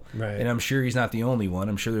model. Right. And I'm sure he's not the only one.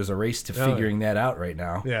 I'm sure there's a race to figuring that out right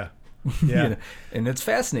now. Yeah. You know, and it's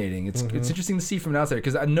fascinating. It's interesting to see from an outsider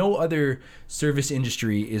because no other service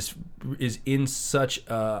industry is in such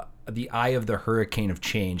the eye of the hurricane of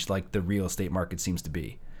change like the real estate market seems to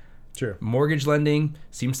be. True. Mortgage lending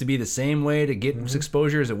seems to be the same way to get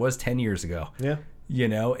exposure as it was 10 years ago. Yeah. You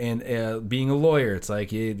know, and being a lawyer, it's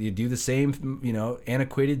like you do the same, you know,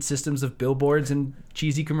 antiquated systems of billboards and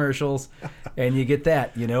cheesy commercials, and you get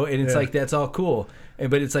that, you know, and it's like that's all cool.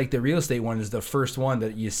 But it's like the real estate one is the first one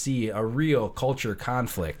that you see a real culture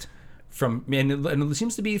conflict from, and it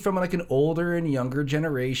seems to be from like an older and younger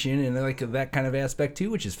generation, and like that kind of aspect too,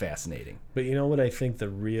 which is fascinating. But you know what I think the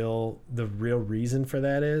real reason for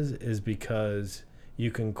that is because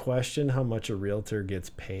you can question how much a realtor gets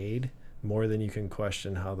paid more than you can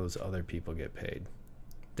question how those other people get paid.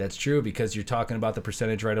 That's true, because you're talking about the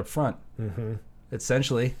percentage right up front.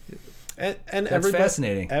 Essentially. And that's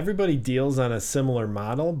fascinating. Everybody deals on a similar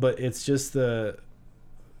model, but it's just a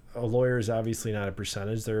lawyer is obviously not a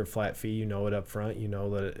percentage. They're a flat fee. You know it up front. You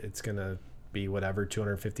know that it's going to be whatever,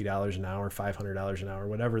 $250 an hour, $500 an hour,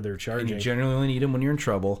 whatever they're charging. And you generally only need them when you're in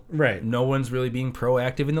trouble. Right. No one's really being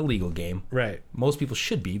proactive in the legal game. Right. Most people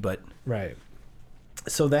should be, but... Right.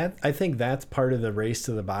 So that, I think that's part of the race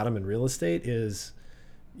to the bottom in real estate is,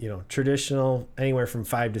 you know, traditional, anywhere from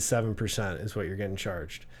 5 to 7% is what you're getting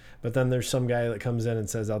charged. But then there's some guy that comes in and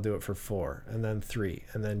says, I'll do it for 4, and then 3,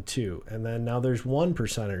 and then 2, and then now there's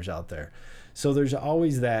 1%ers out there. So there's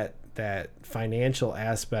always that financial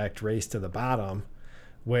aspect race to the bottom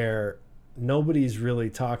where nobody's really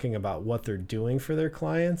talking about what they're doing for their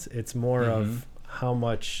clients. It's more of how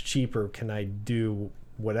much cheaper can I do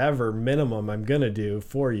whatever minimum I'm going to do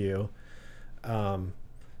for you.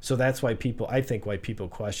 So that's why people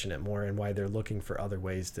question it more and why they're looking for other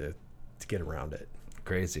ways to get around it.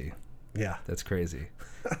 Crazy. Yeah. That's crazy.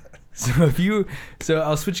 So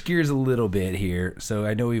I'll switch gears a little bit here. So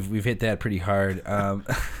I know we've hit that pretty hard,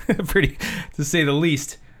 pretty to say the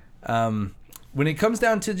least. When it comes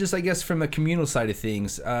down to just, I guess, from the communal side of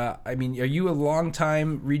things, I mean, are you a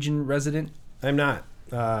longtime region resident? I'm not.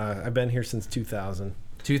 I've been here since 2000.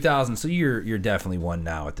 2000. So you're definitely one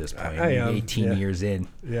now at this point. I am. 18 years in.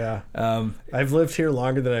 Yeah. I've lived here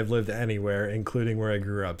longer than I've lived anywhere, including where I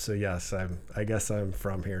grew up. So yes, I guess I'm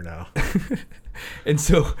from here now. And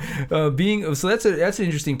so, that's an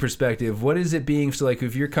interesting perspective. What is it being? So like,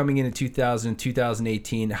 if you're coming in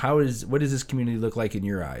 2018, what does this community look like in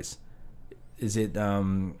your eyes? Is it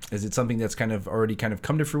something that's kind of already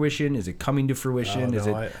come to fruition? Is it coming to fruition? No, is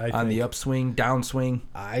it I on the upswing, downswing?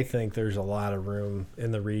 I think there's a lot of room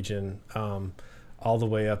in the region, all the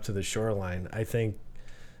way up to the shoreline. I think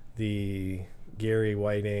the Gary,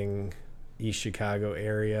 Whiting, East Chicago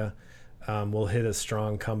area will hit a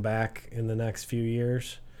strong comeback in the next few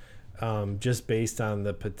years, just based on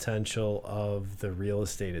the potential of the real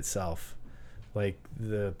estate itself. Like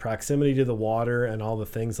the proximity to the water and all the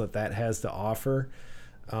things that has to offer,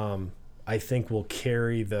 I think will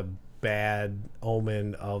carry the bad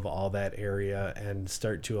omen of all that area and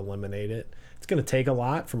start to eliminate it. It's going to take a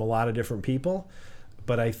lot from a lot of different people,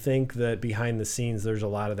 but I think that behind the scenes, there's a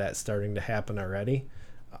lot of that starting to happen already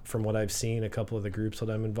from what I've seen, a couple of the groups that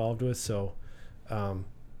I'm involved with. So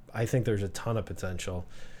I think there's a ton of potential.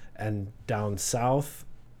 And down south,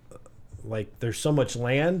 like there's so much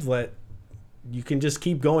land that you can just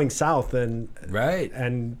keep going south and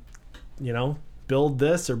you know, build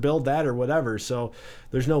this or build that or whatever. So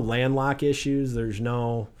there's no landlock issues. There's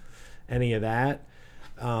no any of that.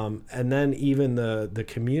 And then even the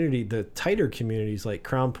community, the tighter communities like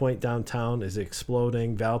Crown Point downtown is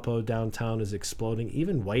exploding. Valpo downtown is exploding.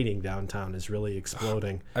 Even Whiting downtown is really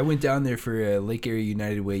exploding. I went down there for a Lake Area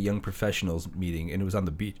United Way Young Professionals meeting, and it was on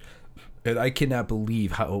the beach. And I cannot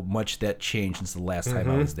believe how much that changed since the last time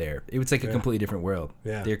I was there. It was like a completely different world.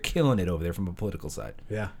 Yeah. They're killing it over there from a political side.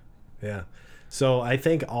 Yeah. Yeah. So I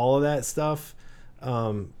think all of that stuff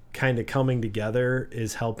kind of coming together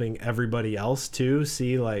is helping everybody else too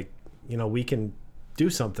see, like, you know, we can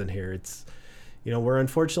do something here. It's, you know, we're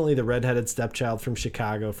unfortunately the redheaded stepchild from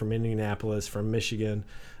Chicago, from Indianapolis, from Michigan.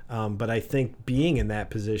 But I think being in that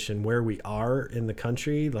position where we are in the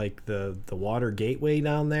country, like the water gateway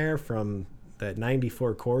down there from that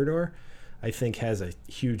 94 corridor, I think has a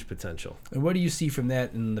huge potential. And what do you see from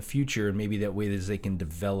that in the future, and maybe that way that they can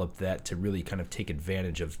develop that to really kind of take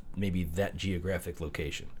advantage of maybe that geographic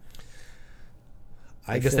location?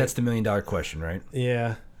 I guess that's the $1 million question, right?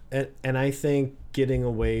 Yeah. And I think getting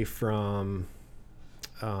away from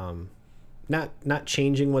not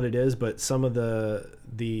changing what it is, but some of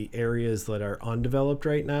the areas that are undeveloped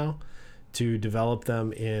right now, to develop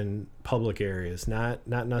them in public areas, not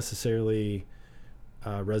necessarily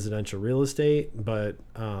residential real estate, but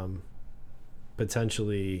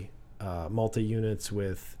potentially multi-units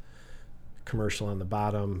with commercial on the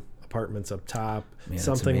bottom, apartments up top, Man,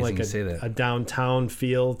 something like a a downtown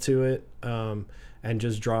feel to it, and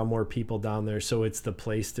just draw more people down there, so it's the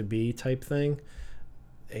place to be type thing.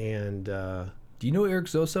 And do you know Eric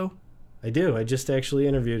Zoso? I do. I just actually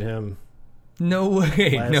interviewed him. No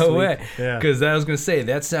way, last no week. way. Yeah. Because I was gonna say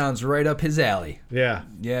that sounds right up his alley. Yeah.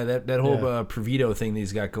 Yeah, that whole Yeah. Provito thing that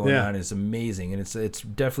he's got going Yeah. on is amazing, and it's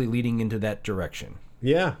definitely leading into that direction.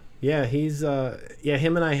 Yeah. He's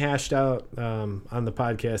him and I hashed out on the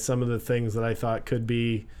podcast some of the things that I thought could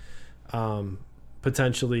be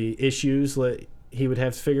potentially issues that he would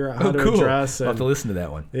have to figure out how to address. I'll have to listen to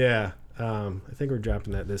that one. Yeah. I think we're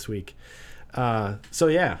dropping that this week. So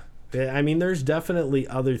yeah, I mean, there's definitely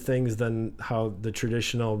other things than how the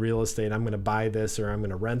traditional real estate, I'm going to buy this or I'm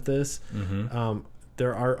going to rent this.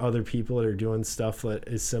 There are other people that are doing stuff that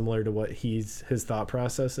is similar to what his thought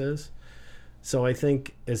process is. So I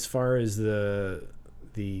think as far as the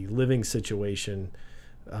living situation,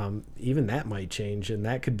 even that might change, and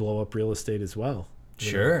that could blow up real estate as well.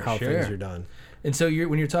 How things are done. And so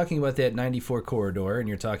when you're talking about that 94 corridor and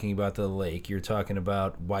you're talking about the lake, you're talking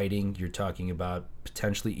about Whiting, you're talking about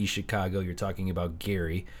potentially East Chicago, you're talking about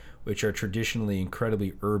Gary, which are traditionally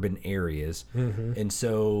incredibly urban areas. And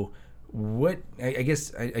so I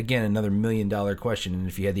guess, again, another $1 million question, and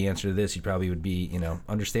if you had the answer to this, you probably would be,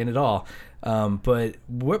 understand it all. But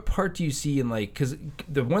what part do you see in, like, because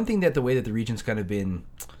the one thing that the way that the region's kind of been,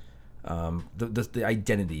 the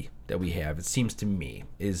identity that we have, it seems to me,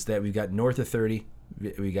 is that we've got north of 30,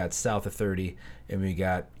 we got south of 30, and we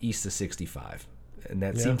got east of 65. And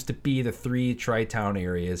that seems to be the three tri-town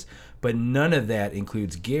areas, but none of that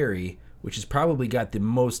includes Gary, which has probably got the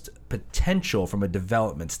most potential from a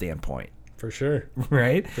development standpoint. For sure.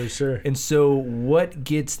 Right? For sure. And so what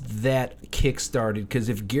gets that kick-started? Because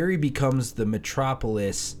if Gary becomes the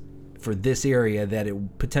metropolis for this area that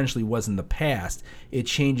it potentially was in the past, it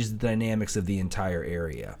changes the dynamics of the entire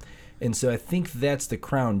area. And so I think that's the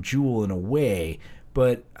crown jewel in a way.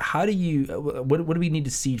 But how do you, what do we need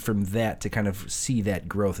to see from that to kind of see that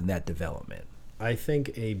growth and that development? I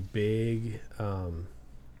think a big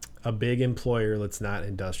employer that's not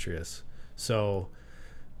industrious. So,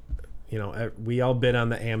 we all bid on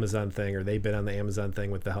the Amazon thing, or they bid on the Amazon thing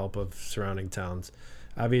with the help of surrounding towns.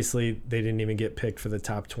 Obviously, they didn't even get picked for the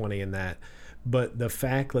top 20 in that. But the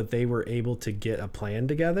fact that they were able to get a plan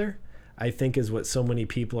together, I think, is what so many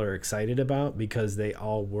people are excited about, because they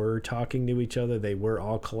all were talking to each other. They were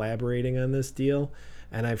all collaborating on this deal.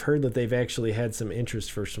 And I've heard that they've actually had some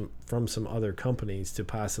interest from some other companies to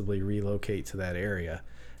possibly relocate to that area.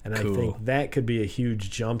 And cool. I think that could be a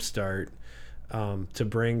huge jumpstart to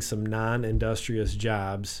bring some non-industrious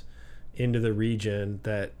jobs into the region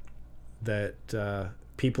that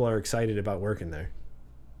people are excited about working there.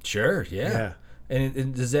 Sure, yeah.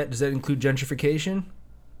 And does that include gentrification?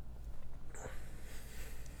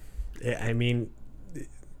 I mean,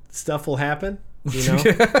 stuff will happen,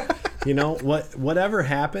 whatever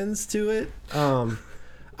happens to it.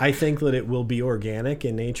 I think that it will be organic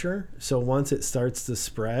in nature. So once it starts to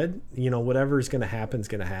spread, whatever is going to happen is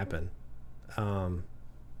going to happen.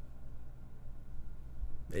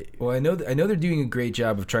 Well, I know they're doing a great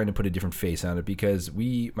job of trying to put a different face on it, because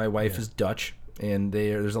my wife is Dutch, and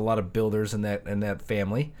there's a lot of builders in that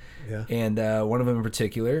family. Yeah. And one of them in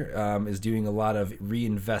particular is doing a lot of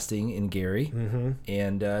reinvesting in Gary,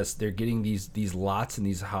 and they're getting these lots and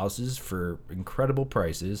these houses for incredible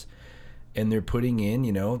prices, and they're putting in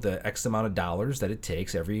the X amount of dollars that it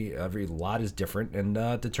takes. Every lot is different, and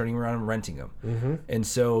to turning around and renting them. And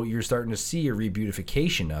so you're starting to see a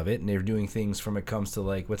rebeautification of it, and they're doing things from it comes to,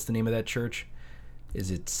 like, what's the name of that church? Is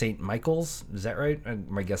it St. Michael's? Is that right?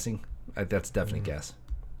 Am I guessing? That's definitely a guess.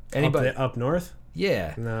 Anybody up north?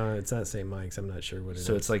 Yeah. No, it's not St. Mike's. I'm not sure what it is.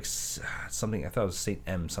 So it's like something. I thought it was St.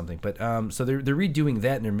 M something. But so they're redoing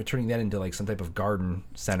that, and they're turning that into like some type of garden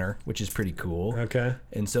center, which is pretty cool. Okay.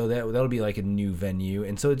 And so that'll be like a new venue.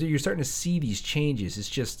 And so you're starting to see these changes. It's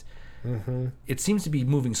just it seems to be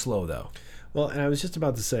moving slow though. Well, and I was just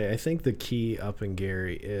about to say, I think the key up in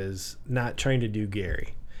Gary is not trying to do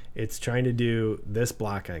Gary. It's trying to do this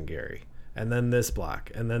block on Gary, and then this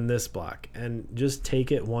block, and then this block, and just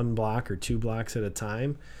take it one block or two blocks at a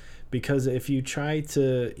time. Because if you try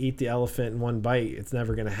to eat the elephant in one bite, it's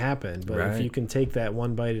never going to happen. But if you can take that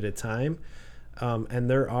one bite at a time, And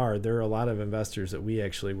there are a lot of investors that we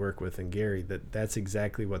actually work with in Gary that's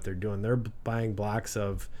exactly what they're doing. They're buying blocks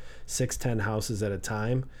of 6-10 houses at a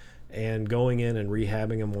time and going in and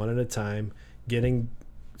rehabbing them one at a time, getting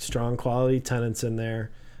strong quality tenants in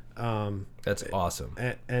there. That's awesome.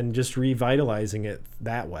 And just revitalizing it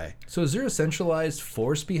that way. So is there a centralized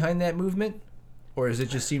force behind that movement? Or does it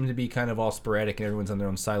just seem to be kind of all sporadic and everyone's on their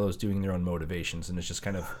own silos doing their own motivations and it's just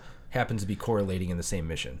kind of happens to be correlating in the same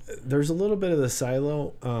mission? There's a little bit of the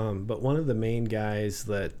silo, but one of the main guys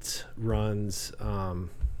that runs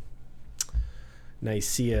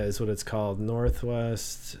NICEA is what it's called,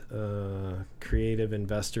 Northwest Creative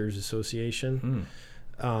Investors Association.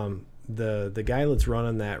 The guy that's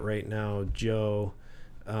running that right now, Joe,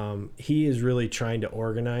 he is really trying to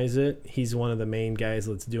organize it. He's one of the main guys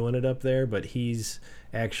that's doing it up there, but he's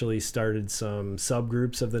actually started some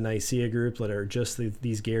subgroups of the NICEA group that are just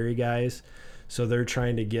these Gary guys. So they're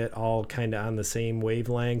trying to get all kind of on the same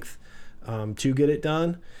wavelength to get it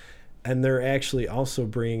done. And they're actually also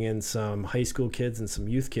bringing in some high school kids and some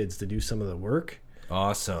youth kids to do some of the work.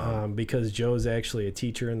 Awesome. Because Joe's actually a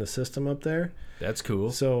teacher in the system up there. That's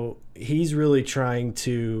cool. So he's really trying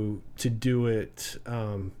to do it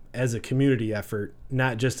as a community effort,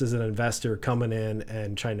 not just as an investor coming in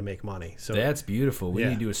and trying to make money. So that's beautiful. We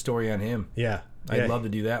need to do a story on him. Yeah. I'd love to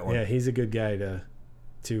do that one. Yeah, he's a good guy to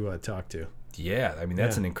talk to. Yeah, I mean,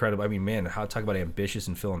 that's an incredible... I mean, man, talk about ambitious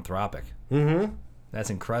and philanthropic. Mm-hmm. That's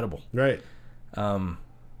incredible. Right.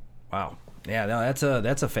 Wow. Yeah, no,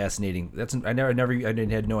 that's a fascinating... I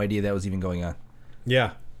had no idea that was even going on.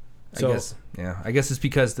 Yeah. So, I guess it's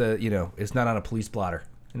because it's not on a police blotter,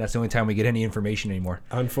 and that's the only time we get any information anymore.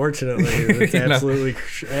 Unfortunately, it's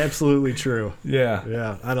absolutely true. Yeah,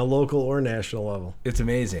 yeah, on a local or national level, it's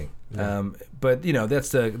amazing. Yeah. But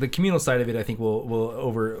that's the communal side of it. I think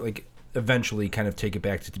will eventually kind of take it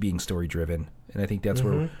back to being story driven, and I think that's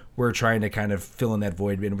where we're trying to kind of fill in that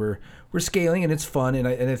void. And we're scaling, and it's fun,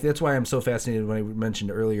 and that's why I'm so fascinated when I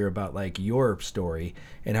mentioned earlier about like your story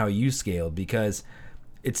and how you scaled, because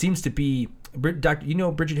it seems to be,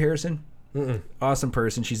 Bridget Harrison? Mm-mm. Awesome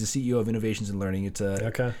person. She's the CEO of Innovations in Learning. It's a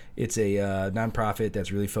nonprofit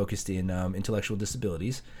that's really focused in intellectual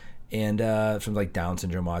disabilities and from like Down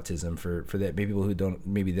syndrome, autism for that. Maybe people who don't,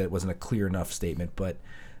 maybe that wasn't a clear enough statement, but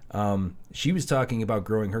she was talking about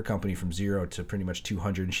growing her company from 0 to pretty much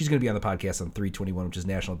 200, and she's going to be on the podcast on 3/21, which is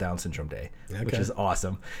National Down Syndrome Day, which is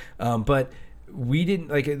awesome. But we didn't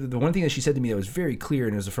the one thing that she said to me that was very clear,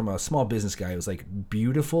 and it was from a small business guy. It was like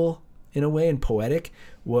beautiful in a way and poetic.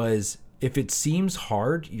 Was if it seems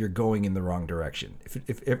hard, you're going in the wrong direction.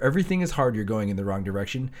 If everything is hard, you're going in the wrong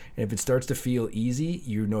direction. And if it starts to feel easy,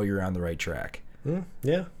 you're on the right track.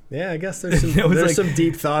 Yeah. I guess there's some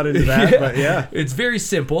deep thought into that, but it's very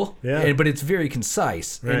simple. Yeah, but it's very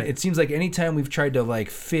concise. Right. And it seems like anytime we've tried to like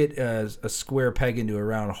fit a square peg into a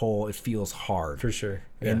round hole, it feels hard. For sure.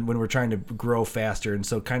 Yeah. And when we're trying to grow faster, and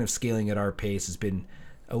so kind of scaling at our pace has been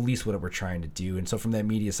at least what we're trying to do. And so from that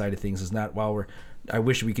media side of things, is not I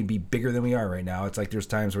wish we could be bigger than we are right now. It's like there's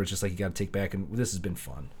times where it's just like you got to take back, and this has been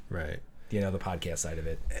fun. Right. The podcast side of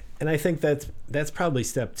it. And I think that's probably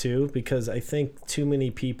step 2, because I think too many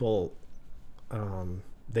people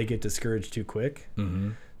they get discouraged too quick.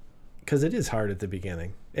 Mm-hmm. Because it is hard at the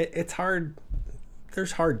beginning. It's hard.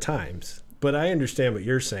 There's hard times, but I understand what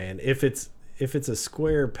you're saying. If it's a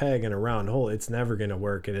square peg in a round hole, it's never going to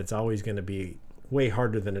work, and it's always going to be way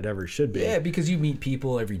harder than it ever should be. Yeah, because you meet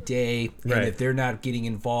people every day, and if they're not getting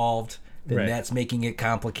involved, then that's making it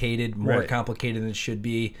complicated, more complicated than it should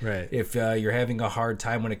be. Right. If you're having a hard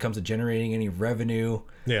time when it comes to generating any revenue,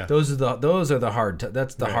 those are the hard.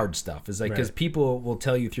 That's the hard stuff. Is like because people will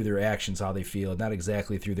tell you through their actions how they feel, not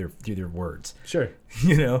exactly through their words. Sure.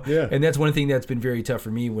 Yeah. And that's one thing that's been very tough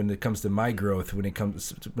for me when it comes to my growth. When it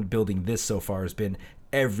comes to building this so far, has been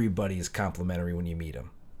everybody is complimentary when you meet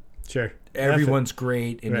them. Sure. Everyone's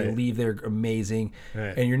great, and you leave there amazing,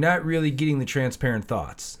 and you're not really getting the transparent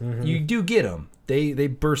thoughts. Mm-hmm. You do get them; they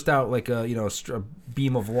burst out like a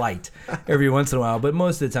beam of light every once in a while. But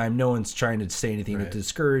most of the time, no one's trying to say anything to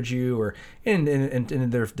discourage you. Or in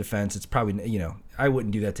their defense, it's probably I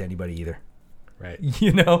wouldn't do that to anybody either. Right.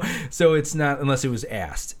 So it's not unless it was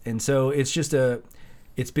asked, and so it's just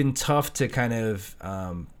it's been tough to kind of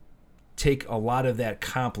take a lot of that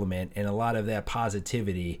compliment and a lot of that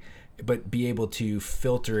positivity, but be able to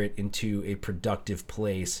filter it into a productive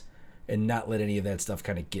place and not let any of that stuff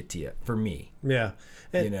kind of get to you. For me, Yeah.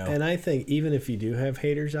 And, You know? and I think even if you do have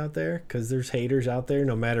haters out there, because there's haters out there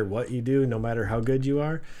no matter what you do, no matter how good you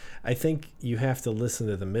are, I think you have to listen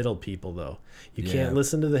to the middle people, though. You can't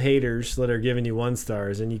listen to the haters that are giving you 1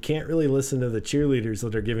 stars, and you can't really listen to the cheerleaders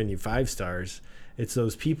that are giving you 5 stars. It's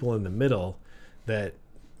those people in the middle that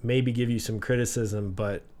maybe give you some criticism,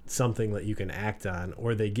 but something that you can act on,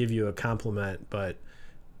 or they give you a compliment, but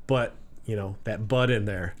you know, that but in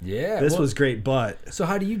there. Yeah. This was great, but. So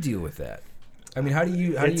how do you deal with that? I mean, how do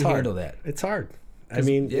you It's hard. handle that? It's hard. I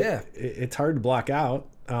mean, yeah. it's hard to block out.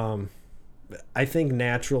 I think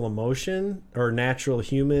natural emotion or natural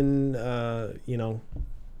human, you know,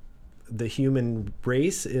 the human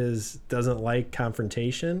race doesn't like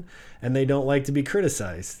confrontation, and they don't like to be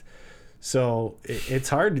criticized. So it's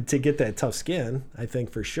hard to get that tough skin, I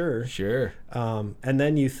think, for sure. Sure. And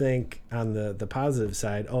then you think on the positive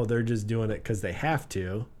side, oh, they're just doing it because they have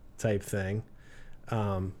to, type thing.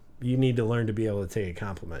 You need to learn to be able to take a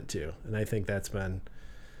compliment too. And I think that's been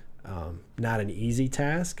not an easy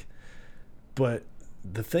task. But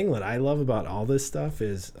the thing that I love about all this stuff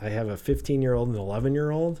is I have a 15-year-old and an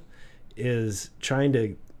 11-year-old is trying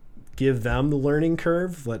to give them the learning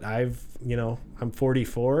curve that I'm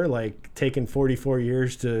 44, like taking 44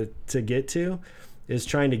 years to get to, is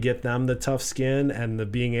trying to get them the tough skin and the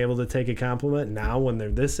being able to take a compliment now when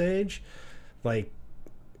they're this age. Like,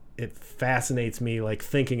 it fascinates me, like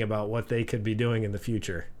thinking about what they could be doing in the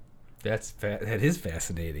future. That is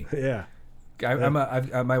fascinating. Yeah.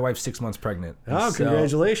 My wife's 6 months pregnant. Oh,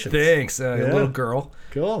 congratulations. Thanks. A little girl.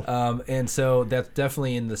 Cool. And so that's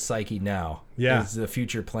definitely in the psyche now. Yeah. Is the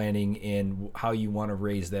future planning and how you want to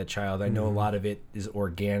raise that child. I know a lot of it is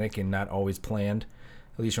organic and not always planned,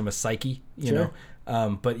 at least from a psyche, you know.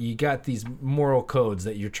 But you got these moral codes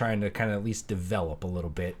that you're trying to kind of at least develop a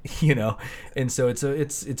little bit, you know. And so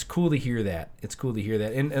it's cool to hear that. It's cool to hear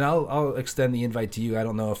that. And I'll extend the invite to you. I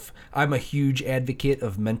don't know if I'm a huge advocate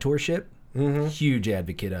of mentorship. Mm-hmm. Huge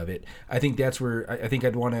advocate of it. I think that's where I think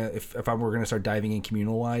I'd want to, if we're going to start diving in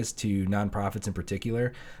communal wise to nonprofits in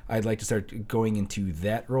particular, I'd like to start going into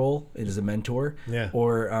that role as a mentor,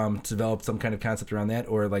 or to develop some kind of concept around that.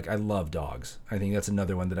 Or like, I love dogs. I think that's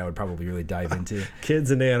another one that I would probably really dive into. Kids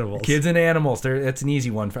and animals. That's an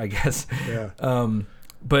easy one, I guess. Yeah.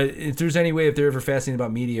 But if there's any way, if they're ever fascinated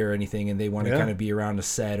about media or anything and they want to kind of be around a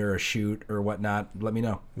set or a shoot or whatnot, let me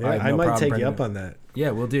know. Yeah, I might take you up on that.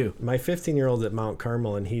 Yeah, we'll do. My 15-year-old's at Mount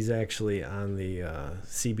Carmel, and he's actually on the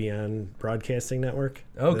CBN Broadcasting Network.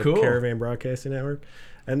 Oh, the cool. Caravan Broadcasting Network.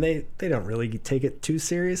 And they don't really take it too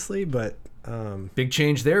seriously, but... big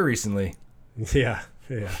change there recently. Yeah.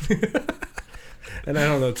 And I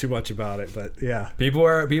don't know too much about it, but yeah. People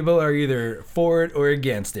are either for it or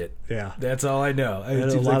against it. Yeah. That's all I know.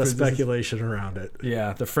 There's a lot of speculation around it.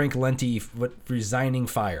 Yeah, the Frank Lenti resigning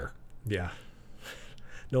fire. Yeah.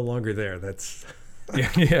 No longer there. That's...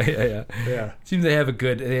 Yeah. Seems they have a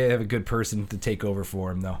good person to take over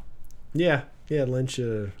for him though. Yeah. Lynch,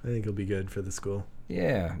 I think he'll be good for the school.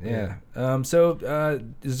 Yeah. So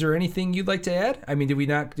is there anything you'd like to add? I mean,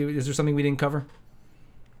 is there something we didn't cover?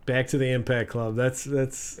 Back to the Impact Club. That's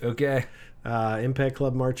okay. Impact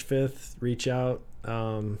Club March 5th. Reach out. If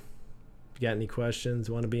you got any questions,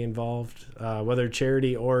 want to be involved, whether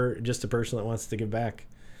charity or just a person that wants to give back.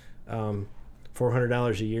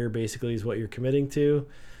 $400 a year basically is what you're committing to,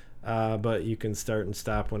 but you can start and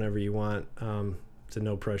stop whenever you want. It's a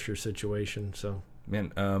no pressure situation. So,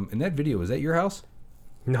 man, in that video, was that your house?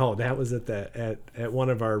 No, that was at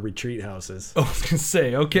one of our retreat houses. Oh, I was gonna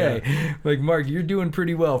say, okay, like Mark, you're doing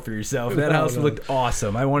pretty well for yourself. That house looked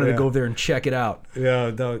awesome. I wanted to go there and check it out.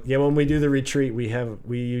 Yeah. When we do the retreat,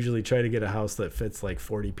 we usually try to get a house that fits like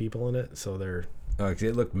 40 people in it. So they're. Oh,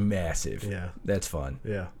 it looked massive. Yeah. That's fun.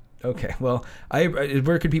 Yeah. Okay. Well,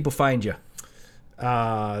 where can people find you?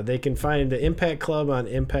 They can find the Impact Club on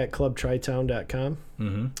impactclubtritone.com,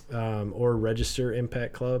 or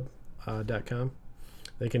registerimpactclub.com.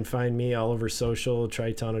 They can find me all over social,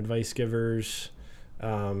 Tri-Town Advice Givers,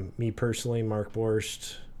 me personally, Mark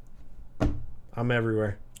Borst. I'm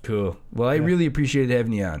everywhere. Cool. Well, I really appreciated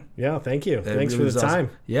having you on. Yeah, thank you. Thanks for the time.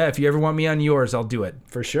 Awesome. Yeah, if you ever want me on yours, I'll do it.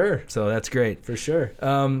 For sure. So that's great. For sure.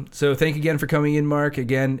 So thank you again for coming in, Mark.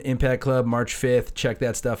 Again, Impact Club, March 5th. Check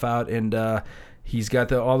that stuff out. And he's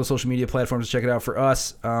got all the social media platforms to check it out for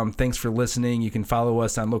us. Thanks for listening. You can follow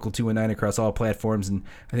us on Local 219 across all platforms. And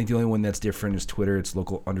I think the only one that's different is Twitter. It's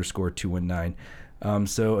local_219.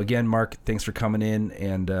 So again, Mark, thanks for coming in,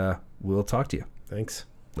 and we'll talk to you. Thanks.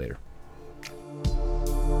 Later.